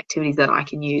awesome activities that I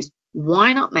can use.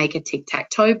 Why not make a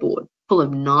tic-tac-toe board full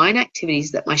of 9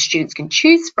 activities that my students can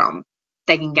choose from?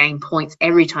 They can gain points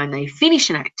every time they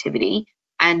finish an activity,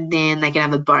 and then they can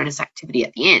have a bonus activity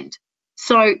at the end.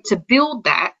 So to build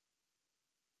that,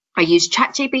 I used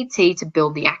ChatGPT to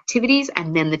build the activities,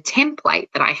 and then the template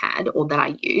that I had, or that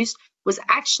I used, was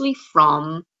actually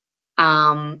from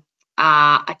a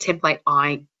template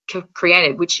I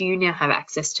created, which you now have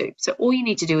access to. So all you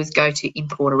need to do is go to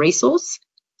import a resource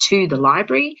to the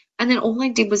library, and then all I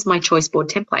did was my choice board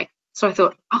template. So I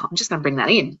thought, I'm just going to bring that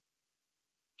in.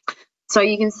 So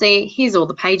you can see here's all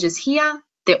the pages here.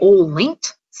 They're all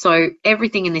linked. So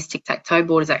everything in this tic-tac-toe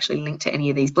board is actually linked to any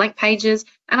of these blank pages,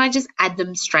 and I just add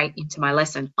them straight into my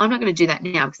lesson. I'm not going to do that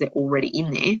now because they're already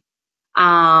in there.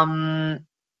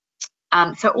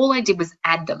 So all I did was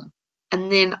add them,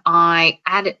 and then I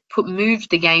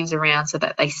moved the games around so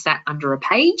that they sat under a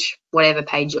page, whatever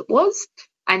page it was.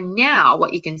 And now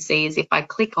what you can see is if I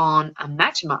click on a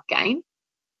match 'em up game,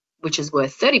 which is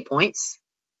worth 30 points,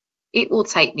 it will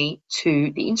take me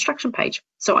to the instruction page.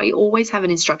 So I always have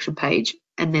an instruction page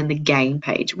and then the game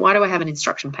page. Why do I have an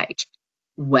instruction page?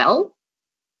 Well,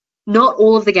 not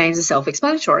all of the games are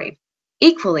self-explanatory.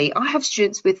 Equally, I have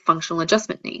students with functional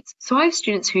adjustment needs. So I have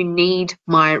students who need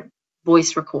my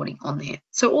voice recording on there.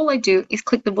 So all I do is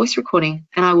click the voice recording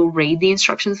and I will read the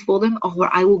instructions for them, or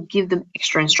I will give them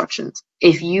extra instructions.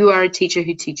 If you are a teacher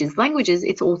who teaches languages,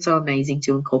 it's also amazing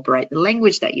to incorporate the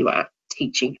language that you are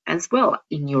teaching as well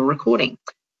in your recording.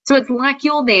 So it's like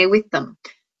you're there with them.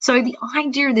 So the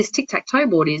idea of this tic-tac-toe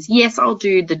board is, yes, I'll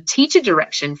do the teacher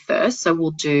direction first. So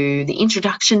we'll do the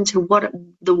introduction to what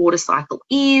the water cycle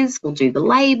is. We'll do the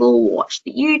label, watch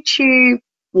the YouTube.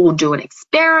 We'll do an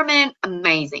experiment.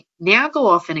 Amazing. Now go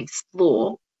off and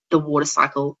explore the water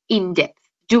cycle in depth.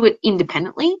 Do it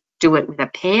independently, do it with a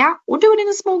pair, or do it in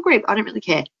a small group. I don't really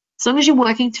care. As long as you're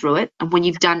working through it, and when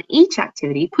you've done each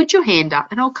activity, put your hand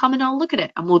up and I'll come and I'll look at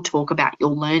it and we'll talk about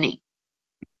your learning.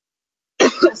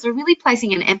 So really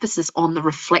placing an emphasis on the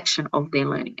reflection of their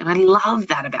learning. And I love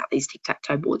that about these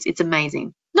tic-tac-toe boards. It's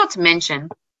amazing. Not to mention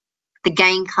the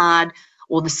game card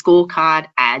or the scorecard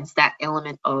adds that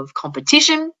element of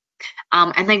competition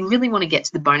And they really want to get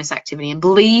to the bonus activity. And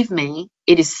believe me,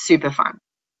 it is super fun.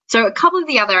 So a couple of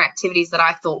the other activities that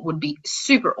I thought would be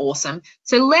super awesome.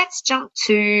 So let's jump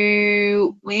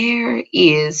to, where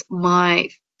is my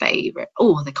favorite?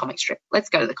 Oh, the comic strip. Let's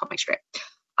go to the comic strip.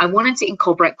 I wanted to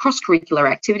incorporate cross-curricular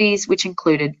activities, which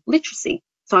included literacy.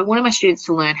 So I wanted my students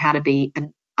to learn how to be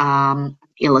an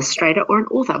illustrator or an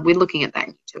author. We're looking at that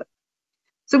in YouTube.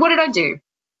 So what did I do?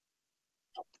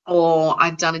 Or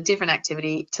I've done a different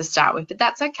activity to start with, but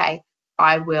that's okay.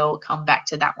 I will come back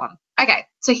to that one. Okay,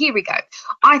 so here we go.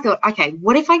 I thought, okay,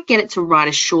 what if I get it to write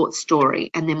a short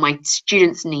story and then my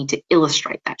students need to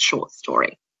illustrate that short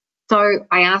story? So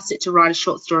I asked it to write a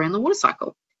short story on the water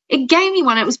cycle. It gave me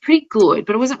one. It was pretty good,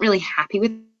 but I wasn't really happy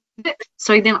with it.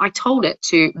 So then I told it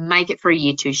to make it for a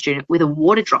year 2 student with a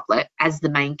water droplet as the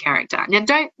main character. Now,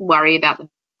 don't worry about the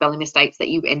spelling mistakes that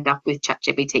you end up with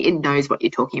ChatGPT. It knows what you're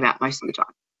talking about most of the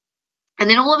time. And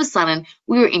then all of a sudden,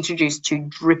 we were introduced to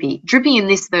Drippy. Drippy in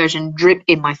this version, Drip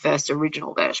in my first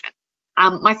original version.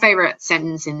 My favourite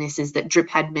sentence in this is that Drip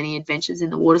had many adventures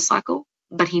in the water cycle,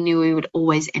 but he knew he would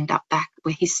always end up back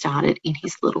where he started, in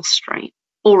his little stream.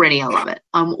 Already, I love it.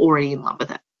 I'm already in love with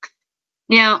it.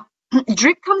 Now,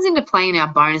 Drip comes into play in our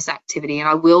bonus activity, and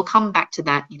I will come back to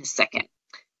that in a second.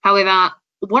 However,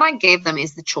 what I gave them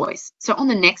is the choice. So on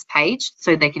the next page,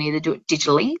 so they can either do it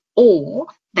digitally or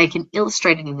they can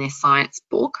illustrate it in their science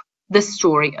book, the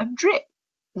story of Drip.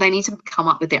 They need to come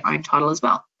up with their own title as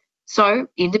well. So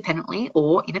independently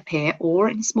or in a pair or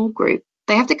in a small group,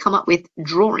 they have to come up with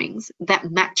drawings that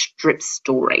match Drip's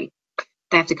story.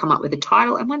 They have to come up with a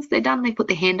title, and once they're done, they put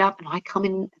their hand up and I come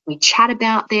in, we chat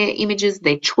about their images,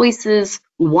 their choices,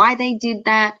 why they did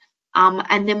that.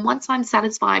 And then once I'm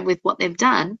satisfied with what they've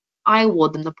done, I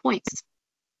award them the points.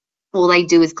 All they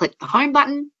do is click the home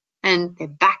button and they're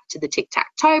back to the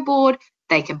tic-tac-toe board.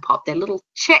 They can pop their little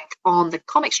check on the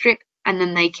comic strip, and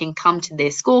then they can come to their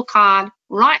scorecard,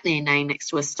 write their name next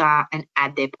to a star and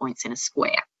add their points in a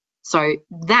square. So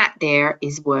that there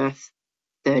is worth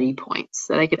 30 points.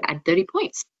 So they could add 30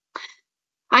 points.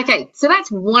 Okay, so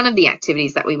that's one of the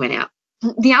activities that we went out.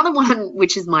 The other one,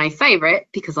 which is my favorite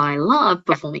because I love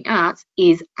performing arts,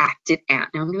 is Act It Out.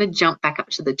 Now I'm going to jump back up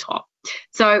to the top.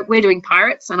 So we're doing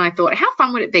pirates, and I thought, how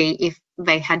fun would it be if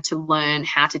they had to learn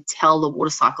how to tell the water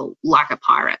cycle like a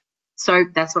pirate? So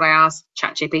that's what I asked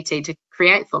ChatGPT to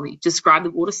create for me. Describe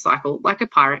the water cycle like a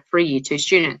pirate for a year 2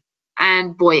 student.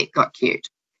 And boy, it got cute.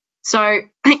 So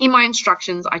in my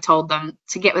instructions, I told them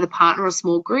to get with a partner or a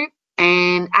small group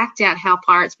and act out how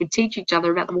pirates would teach each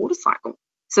other about the water cycle.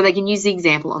 So they can use the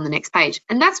example on the next page.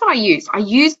 And that's what I used. I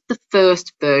used the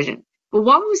first version. But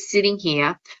while I was sitting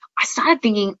here, I started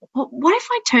thinking, well, what if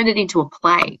I turned it into a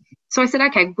play? So I said,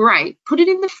 okay, great. Put it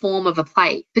in the form of a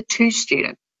play for 2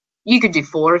 students. You could do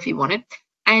 4 if you wanted.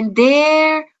 And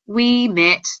there we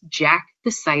met Jack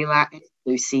the sailor and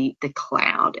Lucy the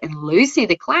cloud. And Lucy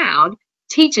the cloud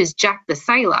teaches Jack the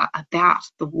sailor about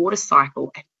the water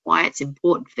cycle and why it's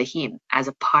important for him as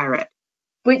a pirate,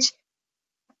 which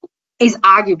is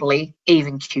arguably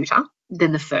even cuter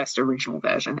than the first original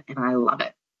version, and I love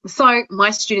it. So my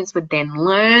students would then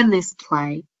learn this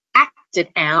play, act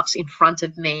it out in front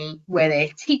of me, where they're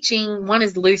teaching, one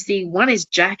is Lucy, one is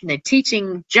Jack, and they're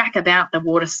teaching Jack about the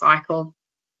water cycle,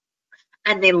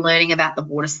 and they're learning about the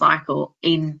water cycle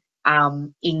in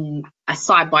a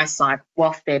side-by-side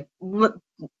whilst they're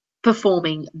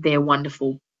performing their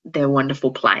wonderful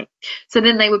play. So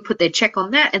then they would put their check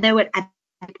on that, and they would add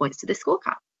points to the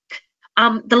scorecard.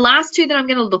 The last 2 that I'm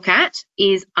going to look at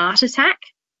is Art Attack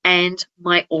and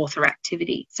my author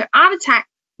activity. So Art Attack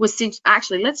was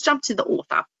actually, let's jump to the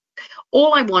author.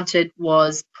 All I wanted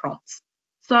was prompts.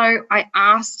 So I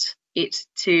asked it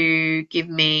to give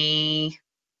me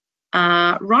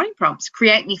writing prompts.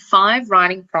 Create me 5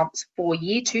 writing prompts for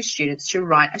year 2 students to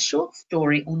write a short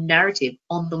story or narrative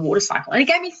on the water cycle. And it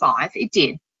gave me 5, it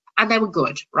did, and they were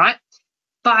good, right?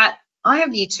 But I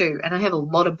have year 2 and I have a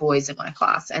lot of boys in my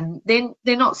class, and then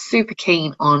they're not super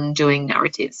keen on doing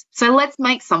narratives. So let's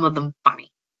make some of them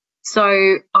funny.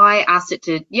 So I asked it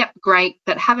to, yep, great,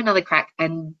 but have another crack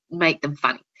and make them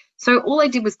funny. So all I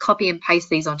did was copy and paste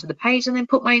these onto the page and then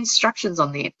put my instructions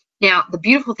on there. Now, the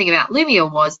beautiful thing about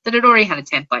Lumio was that it already had a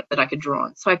template that I could draw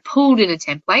on. So I pulled in a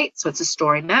template, so it's a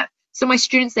story map. So my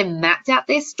students then mapped out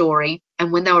their story,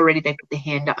 and when they were ready, they put their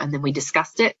hand up and then we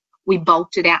discussed it. We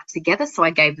bulked it out together, so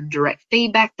I gave them direct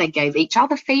feedback. They gave each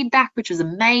other feedback, which was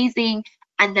amazing.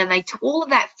 And then they took all of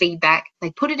that feedback,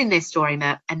 they put it in their story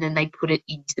map, and then they put it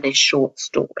into their short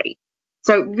story.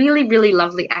 So really, really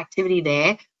lovely activity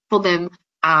there for them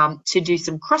to do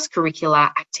some cross-curricular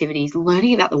activities,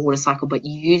 learning about the water cycle, but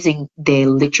using their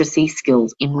literacy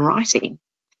skills in writing.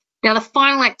 Now, the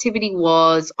final activity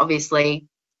was obviously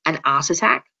an art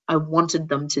attack. I wanted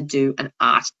them to do an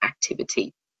art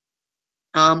activity.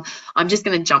 I'm just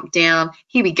going to jump down.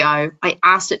 Here we go. I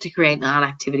asked it to create an art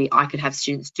activity I could have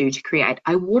students do to create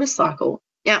a water cycle.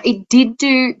 Now, it did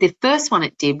do, the first one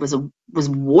it did was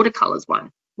watercolors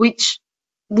one, which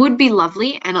would be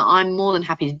lovely, and I'm more than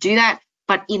happy to do that.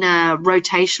 But in a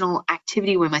rotational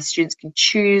activity where my students can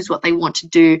choose what they want to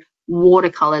do,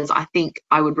 watercolors, I think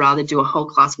I would rather do a whole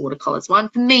class watercolors one.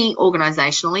 For me,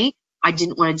 organizationally, I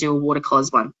didn't want to do a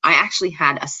watercolors one. I actually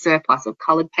had a surplus of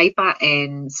colored paper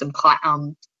and some,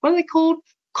 what are they called?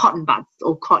 Cotton buds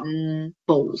or cotton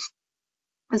balls.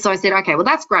 And so I said, okay, well,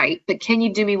 that's great, but can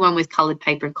you do me one with colored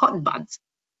paper and cotton buds?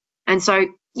 And so,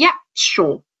 yeah,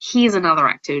 sure, here's another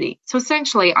activity. So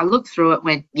essentially, I looked through it,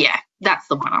 went, yeah, that's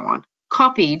the one I want.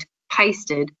 Copied,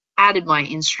 pasted, added my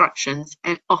instructions,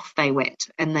 and off they went.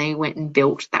 And they went and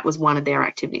built. That was one of their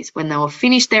activities. When they were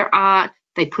finished their art,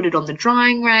 they put it on the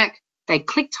drying rack, they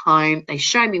clicked home, they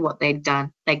showed me what they'd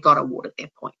done, they got awarded their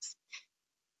points.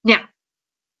 Now,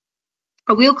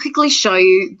 I will quickly show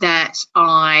you that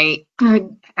I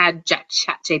had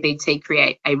ChatGPT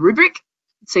create a rubric.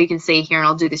 So you can see here, and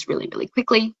I'll do this really, really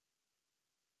quickly.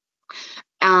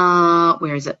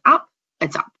 Where is it? Up?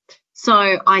 It's up. So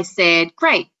I said,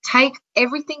 great, take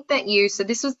everything that so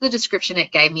this was the description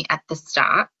it gave me at the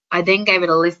start. I then gave it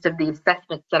a list of the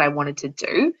assessments that I wanted to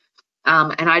do.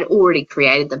 And I'd already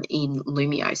created them in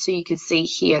Lumio. So you can see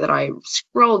here that I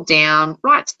scrolled down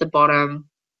right to the bottom,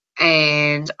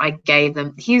 and I gave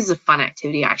them, here's a fun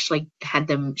activity. I actually had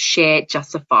them share,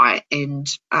 justify, and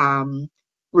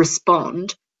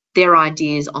respond their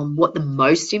ideas on what the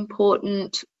most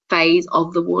important phase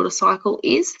of the water cycle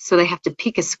is. So they have to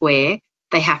pick a square,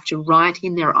 they have to write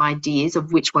in their ideas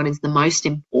of which one is the most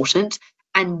important,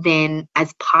 and then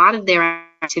as part of their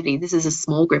activity, this is a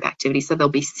small group activity, so there'll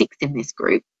be 6 in this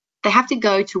group, they have to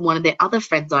go to one of their other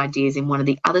friends' ideas in one of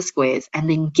the other squares and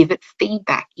then give it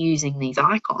feedback using these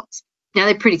icons. Now,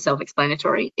 they're pretty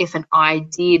self-explanatory. If an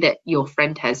idea that your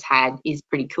friend has had is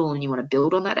pretty cool and you want to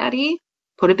build on that idea,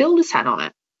 put a builder's hat on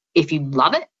it. If you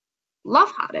love it,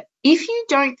 love heart it. If you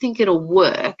don't think it'll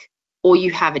work or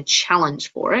you have a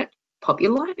challenge for it, pop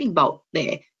your lightning bolt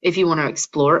there. If you want to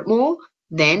explore it more,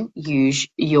 then use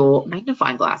your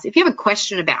magnifying glass. If you have a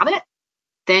question about it,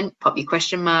 then pop your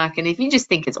question mark. And if you just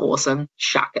think it's awesome,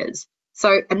 shuckers.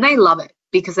 So, and they love it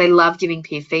because they love giving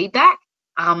peer feedback.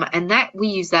 And that we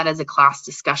use that as a class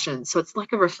discussion. So it's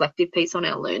like a reflective piece on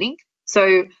our learning.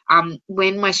 So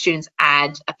when my students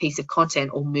add a piece of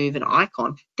content or move an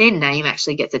icon, their name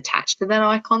actually gets attached to that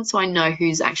icon. So I know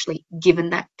who's actually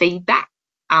given that feedback.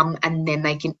 And then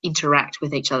they can interact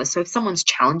with each other. So if someone's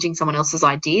challenging someone else's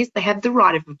ideas, they have the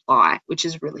right of reply, which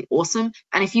is really awesome.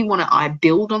 And if you want to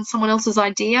build on someone else's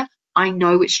idea, I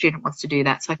know which student wants to do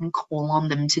that, so I can call on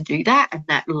them to do that, and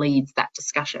that leads that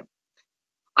discussion.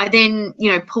 I then,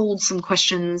 pulled some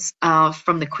questions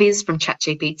from the quiz from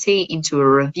ChatGPT into a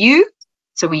review.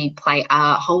 So we play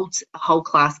a whole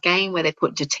class game where they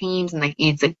put into teams and they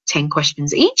answer 10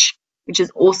 questions each, which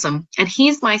is awesome. And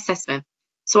here's my assessment.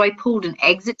 So I pulled an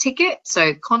exit ticket,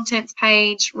 so contents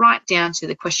page, right down to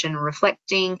the question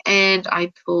reflecting, and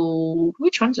I pulled,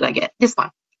 which one did I get? This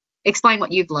one. Explain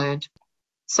what you've learned.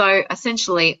 So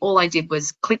essentially all I did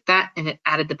was click that and it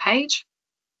added the page.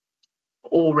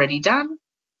 Already done.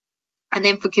 And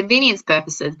then for convenience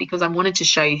purposes, because I wanted to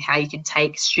show you how you can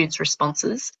take students'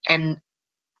 responses and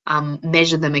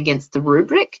measure them against the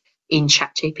rubric in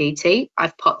ChatGPT,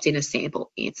 I've popped in a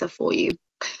sample answer for you.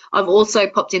 I've also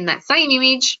popped in that same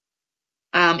image.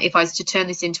 If I was to turn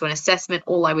this into an assessment,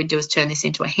 all I would do is turn this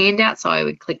into a handout. So I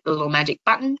would click the little magic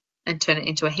button and turn it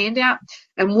into a handout.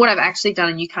 And what I've actually done,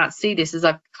 and you can't see this, is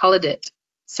I've colored it.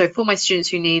 So for my students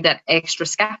who need that extra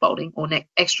scaffolding or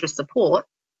extra support,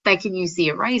 they can use the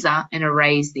eraser and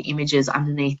erase the images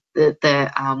underneath the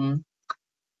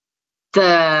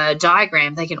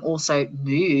diagram. They can also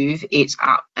move it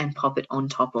up and pop it on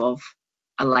top of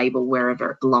a label wherever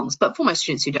it belongs. But for my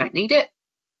students who don't need it,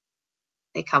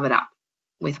 they're covered up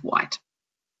with white.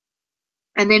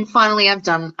 And then finally, I've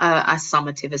done a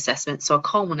summative assessment, so a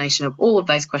culmination of all of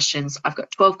those questions. I've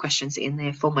got 12 questions in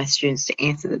there for my students to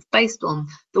answer that's based on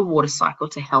the water cycle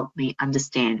to help me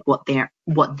understand what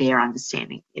their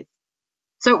understanding is.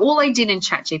 So all I did in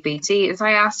ChatGPT is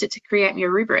I asked it to create me a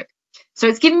rubric. So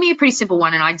it's given me a pretty simple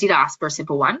one, and I did ask for a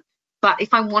simple one. But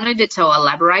if I wanted it to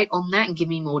elaborate on that and give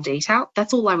me more detail,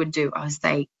 that's all I would do. I would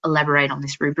say, elaborate on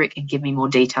this rubric and give me more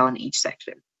detail in each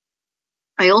section.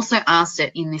 I also asked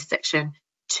it in this section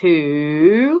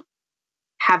to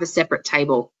have a separate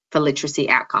table for literacy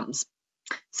outcomes.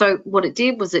 So what it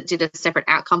did was it did a separate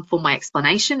outcome for my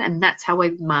explanation, and that's how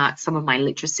I marked some of my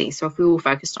literacy. So if we were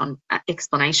focused on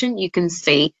explanation, you can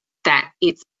see that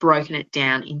it's broken it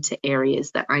down into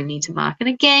areas that I need to mark. And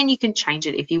again, you can change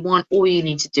it if you want. All you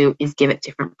need to do is give it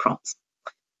different prompts.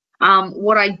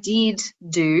 What I did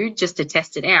do just to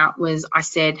test it out was I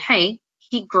said, hey,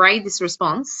 grade this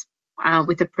response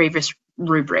with a previous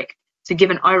rubric to give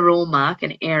an overall mark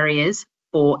and areas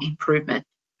for improvement.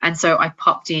 And so I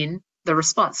popped in the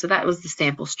response. So that was the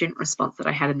sample student response that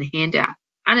I had in the handout.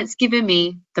 And it's given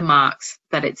me the marks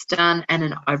that it's done and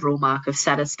an overall mark of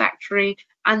satisfactory,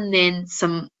 and then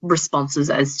some responses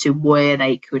as to where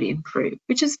they could improve,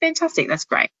 which is fantastic. That's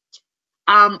great.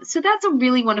 So that's a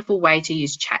really wonderful way to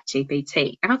use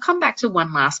ChatGPT. And I'll come back to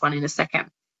one last one in a second.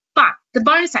 But the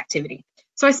bonus activity.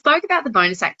 So I spoke about the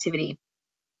bonus activity.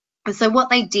 And so what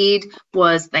they did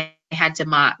was they had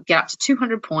to get up to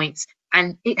 200 points,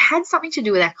 and it had something to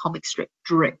do with our comic strip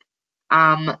Drip.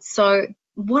 So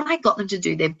what I got them to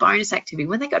do, their bonus activity,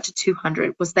 when they got to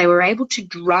 200, was they were able to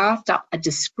draft up a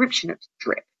description of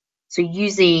Drip. So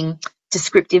using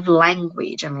descriptive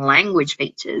language and language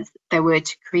features, they were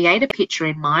to create a picture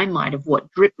in my mind of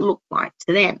what Drip looked like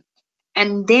to them.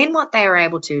 And then what they were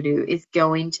able to do is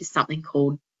go into something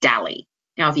called DALL-E.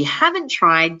 Now, if you haven't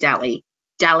tried DALL-E,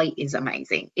 DALL-E is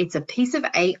amazing. It's a piece of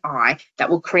AI that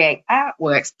will create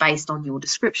artworks based on your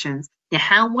descriptions. Now,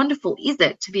 how wonderful is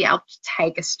it to be able to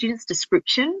take a student's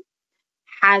description,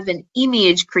 have an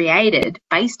image created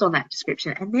based on that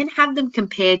description, and then have them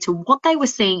compare to what they were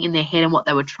seeing in their head and what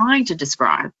they were trying to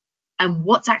describe and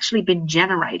what's actually been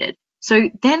generated.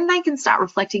 So then they can start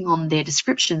reflecting on their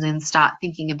descriptions and start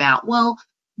thinking about, well,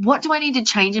 what do I need to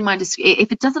change in my description?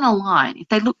 If it doesn't align, if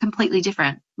they look completely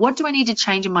different, what do I need to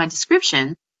change in my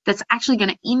description that's actually going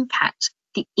to impact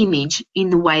the image in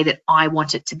the way that I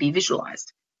want it to be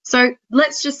visualized? So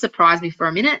let's just surprise me for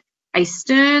a minute. A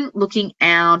stern-looking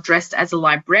owl dressed as a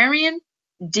librarian,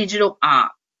 digital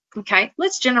art. Okay,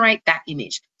 let's generate that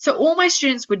image. So all my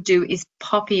students would do is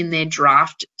pop in their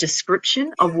draft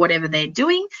description of whatever they're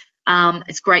doing.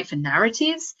 It's great for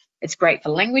narratives. It's great for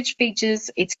language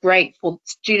features. It's great for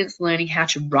students learning how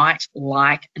to write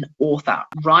like an author.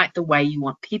 Write the way you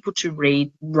want people to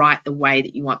read. Write the way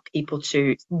that you want people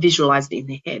to visualize it in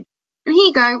their head. And here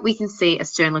you go. We can see a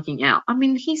stern-looking owl. I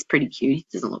mean, he's pretty cute. He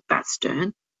doesn't look that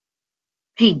stern.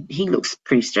 He looks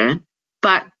pretty stern.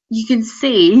 But you can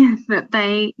see that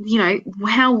they,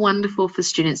 how wonderful for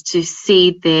students to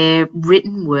see their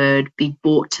written word be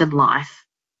brought to life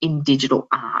in digital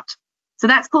art. So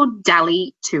that's called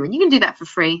DALL-E 2, and you can do that for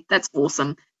free. That's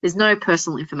awesome. There's no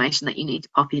personal information that you need to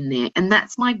pop in there, and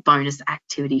that's my bonus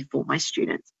activity for my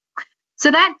students.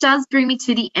 So that does bring me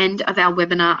to the end of our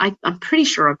webinar. I'm pretty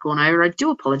sure I've gone over. I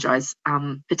do apologise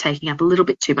for taking up a little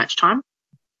bit too much time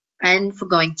and for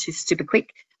going too super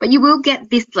quick, but you will get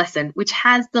this lesson, which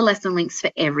has the lesson links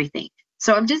for everything.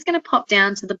 So I'm just going to pop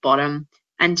down to the bottom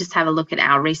and just have a look at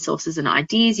our resources and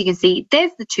ideas. You can see there's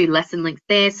the 2 lesson links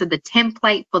there. So the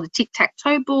template for the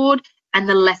tic-tac-toe board and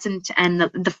the lesson and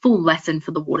the full lesson for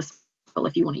the waterfall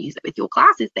if you want to use it with your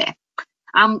class is there.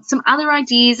 Some other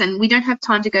ideas, and we don't have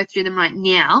time to go through them right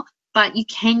now, but you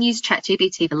can use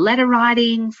ChatGPT for letter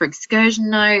writing, for excursion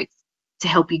notes, to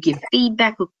help you give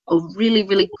feedback or really,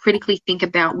 really critically think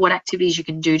about what activities you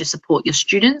can do to support your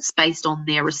students based on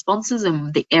their responses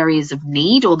and the areas of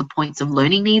need or the points of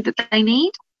learning need that they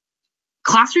need.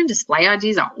 Classroom display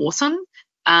ideas are awesome.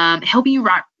 Helping you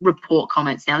write report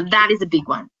comments. Now, that is a big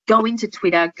one. Go into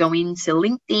Twitter, go into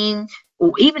LinkedIn,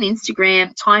 or even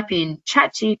Instagram, type in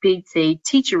ChatGPT,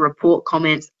 teacher report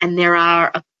comments, and there are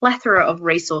a plethora of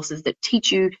resources that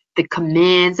teach you the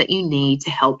commands that you need to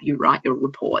help you write your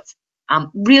reports.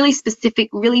 Really specific,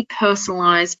 really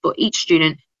personalized for each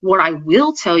student. What I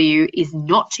will tell you is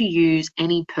not to use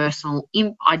any personal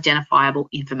identifiable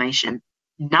information.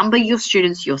 Number your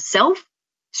students yourself,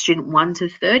 student 1 to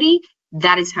 30.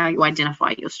 That is how you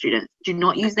identify your students. Do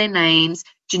not use their names.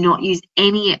 Do not use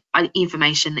any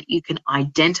information that you can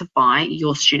identify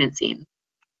your students in.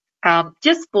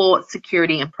 Just for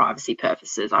security and privacy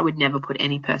purposes, I would never put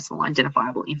any personal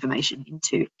identifiable information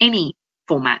into any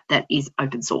format that is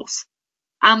open source.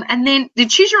 And then the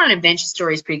choose your own adventure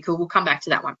story is pretty cool. We'll come back to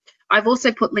that one. I've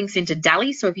also put links into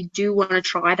DALL-E, so if you do want to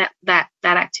try that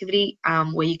activity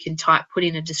where you can put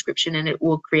in a description and it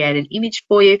will create an image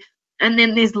for you. And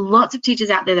then there's lots of teachers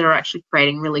out there that are actually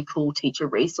creating really cool teacher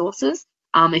resources.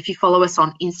 If you follow us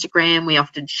on Instagram, we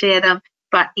often share them.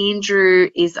 But Andrew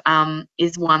is one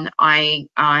that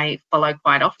I follow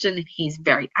quite often, and he's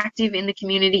very active in the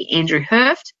community. Andrew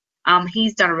Hurft.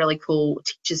 He's done a really cool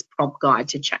teacher's prompt guide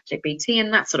to ChatGPT,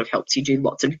 and that sort of helps you do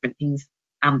lots of different things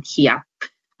here.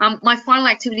 My final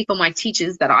activity for my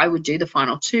teachers that I would do, the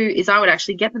final two, is I would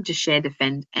actually get them to share,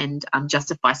 defend, and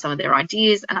justify some of their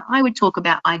ideas. And I would talk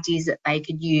about ideas that they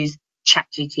could use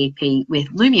ChatGPT with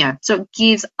Lumio. So it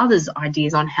gives others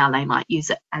ideas on how they might use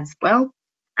it as well.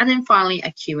 And then finally,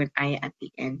 a Q&A at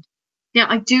the end. Now,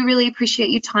 I do really appreciate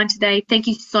your time today. Thank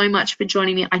you so much for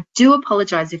joining me. I do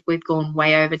apologize if we've gone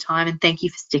way over time, and thank you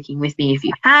for sticking with me if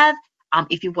you have.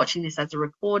 If you're watching this as a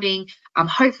recording,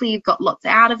 hopefully you've got lots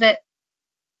out of it.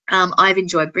 I've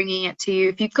enjoyed bringing it to you.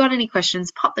 If you've got any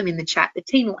questions, pop them in the chat. The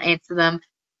team will answer them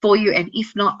for you. And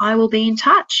if not, I will be in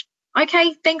touch.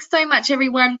 Okay, thanks so much,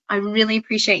 everyone. I really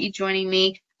appreciate you joining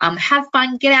me. Have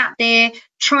fun, get out there,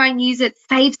 try and use it,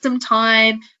 save some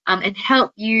time, and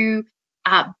help you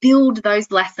build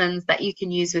those lessons that you can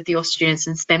use with your students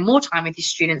and spend more time with your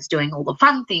students doing all the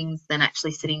fun things than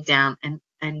actually sitting down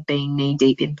and being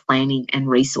knee-deep in planning and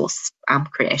resource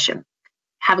creation.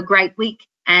 Have a great week,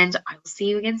 and I will see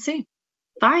you again soon.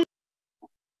 Bye.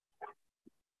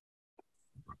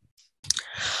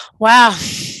 Wow.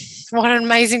 What an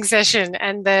amazing session,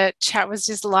 and the chat was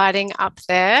just lighting up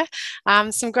there.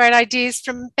 Some great ideas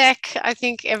from Beck. I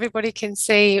think everybody can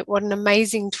see what an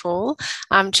amazing tool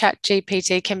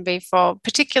ChatGPT can be for,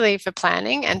 particularly for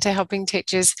planning and to helping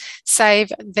teachers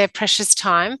save their precious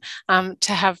time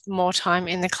to have more time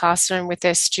in the classroom with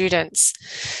their students.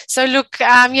 So look,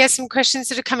 yeah, some questions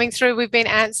that are coming through. We've been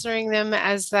answering them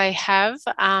as they have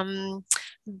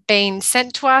been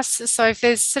sent to us. So if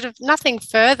there's sort of nothing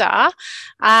further,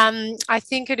 I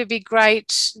think it'd be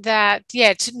great that,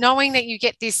 yeah, knowing that you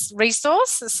get this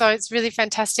resource. So it's really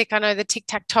fantastic. I know the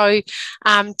tic-tac-toe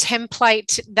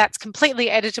template, that's completely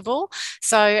editable.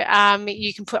 So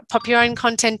you can pop your own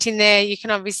content in there. You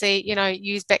can obviously, you know,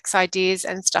 use Beck's ideas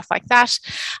and stuff like that.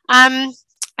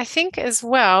 I think as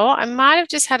well, I might have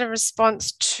just had a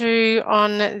response to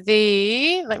on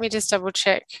the, let me just double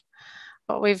check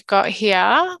what we've got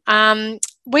here.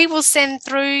 We will send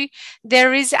through,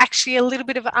 there is actually a little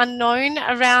bit of unknown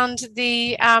around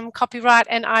the copyright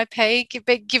and IP,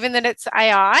 given that it's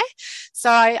AI. So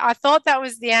I thought that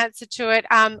was the answer to it.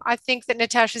 I think that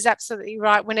Natasha's absolutely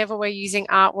right. Whenever we're using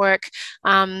artwork,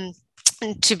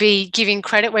 to be giving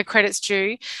credit where credit's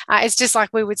due. It's just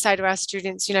like we would say to our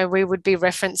students, you know, we would be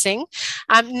referencing.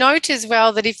 Note as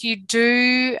well that if you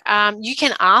do, you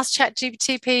can ask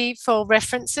ChatGPT for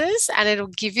references and it'll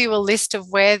give you a list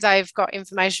of where they've got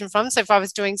information from. So if I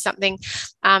was doing something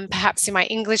perhaps in my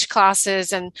English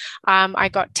classes and I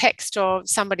got text or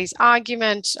somebody's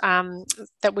argument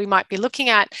that we might be looking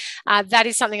at, that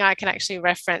is something I can actually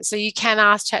reference. So you can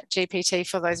ask ChatGPT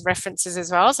for those references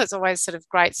as well. So it's always sort of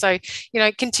great. So, you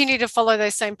know, continue to follow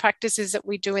those same practices that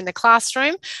we do in the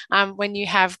classroom when you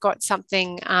have got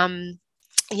something,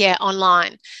 yeah,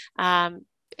 online.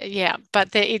 Yeah,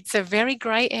 but it's a very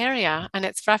grey area and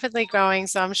it's rapidly growing.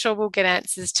 So I'm sure we'll get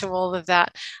answers to all of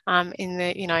that in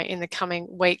the, you know, in the coming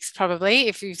weeks, probably,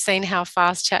 if you've seen how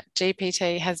fast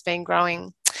ChatGPT has been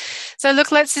growing. So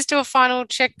look, let's just do a final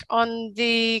check on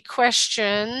the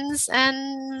questions,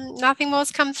 and nothing more's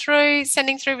come through,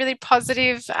 sending through really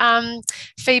positive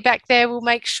feedback there. We'll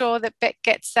make sure that Beck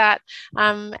gets that.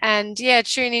 And yeah,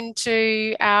 tune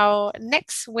into our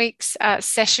next week's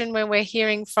session when we're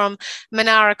hearing from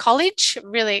Manara College.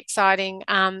 Really exciting.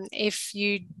 If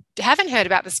you haven't heard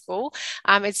about the school,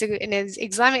 it's an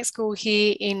Islamic school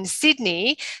here in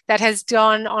Sydney that has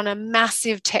gone on a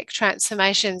massive tech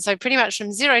transformation. So pretty much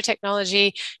from zero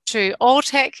technology to all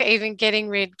tech, even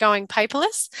going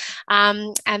paperless.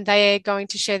 And they are going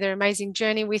to share their amazing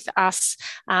journey with us.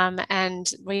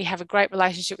 And we have a great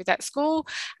relationship with that school,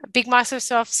 a big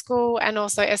Microsoft school, and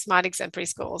also a smart exemplary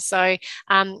school. So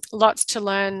lots to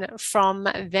learn from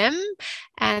them.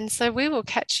 And so we will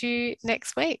catch you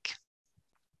next week.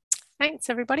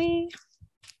 Thanks, everybody.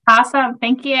 Awesome.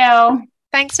 Thank you.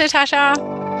 Thanks,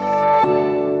 Natasha.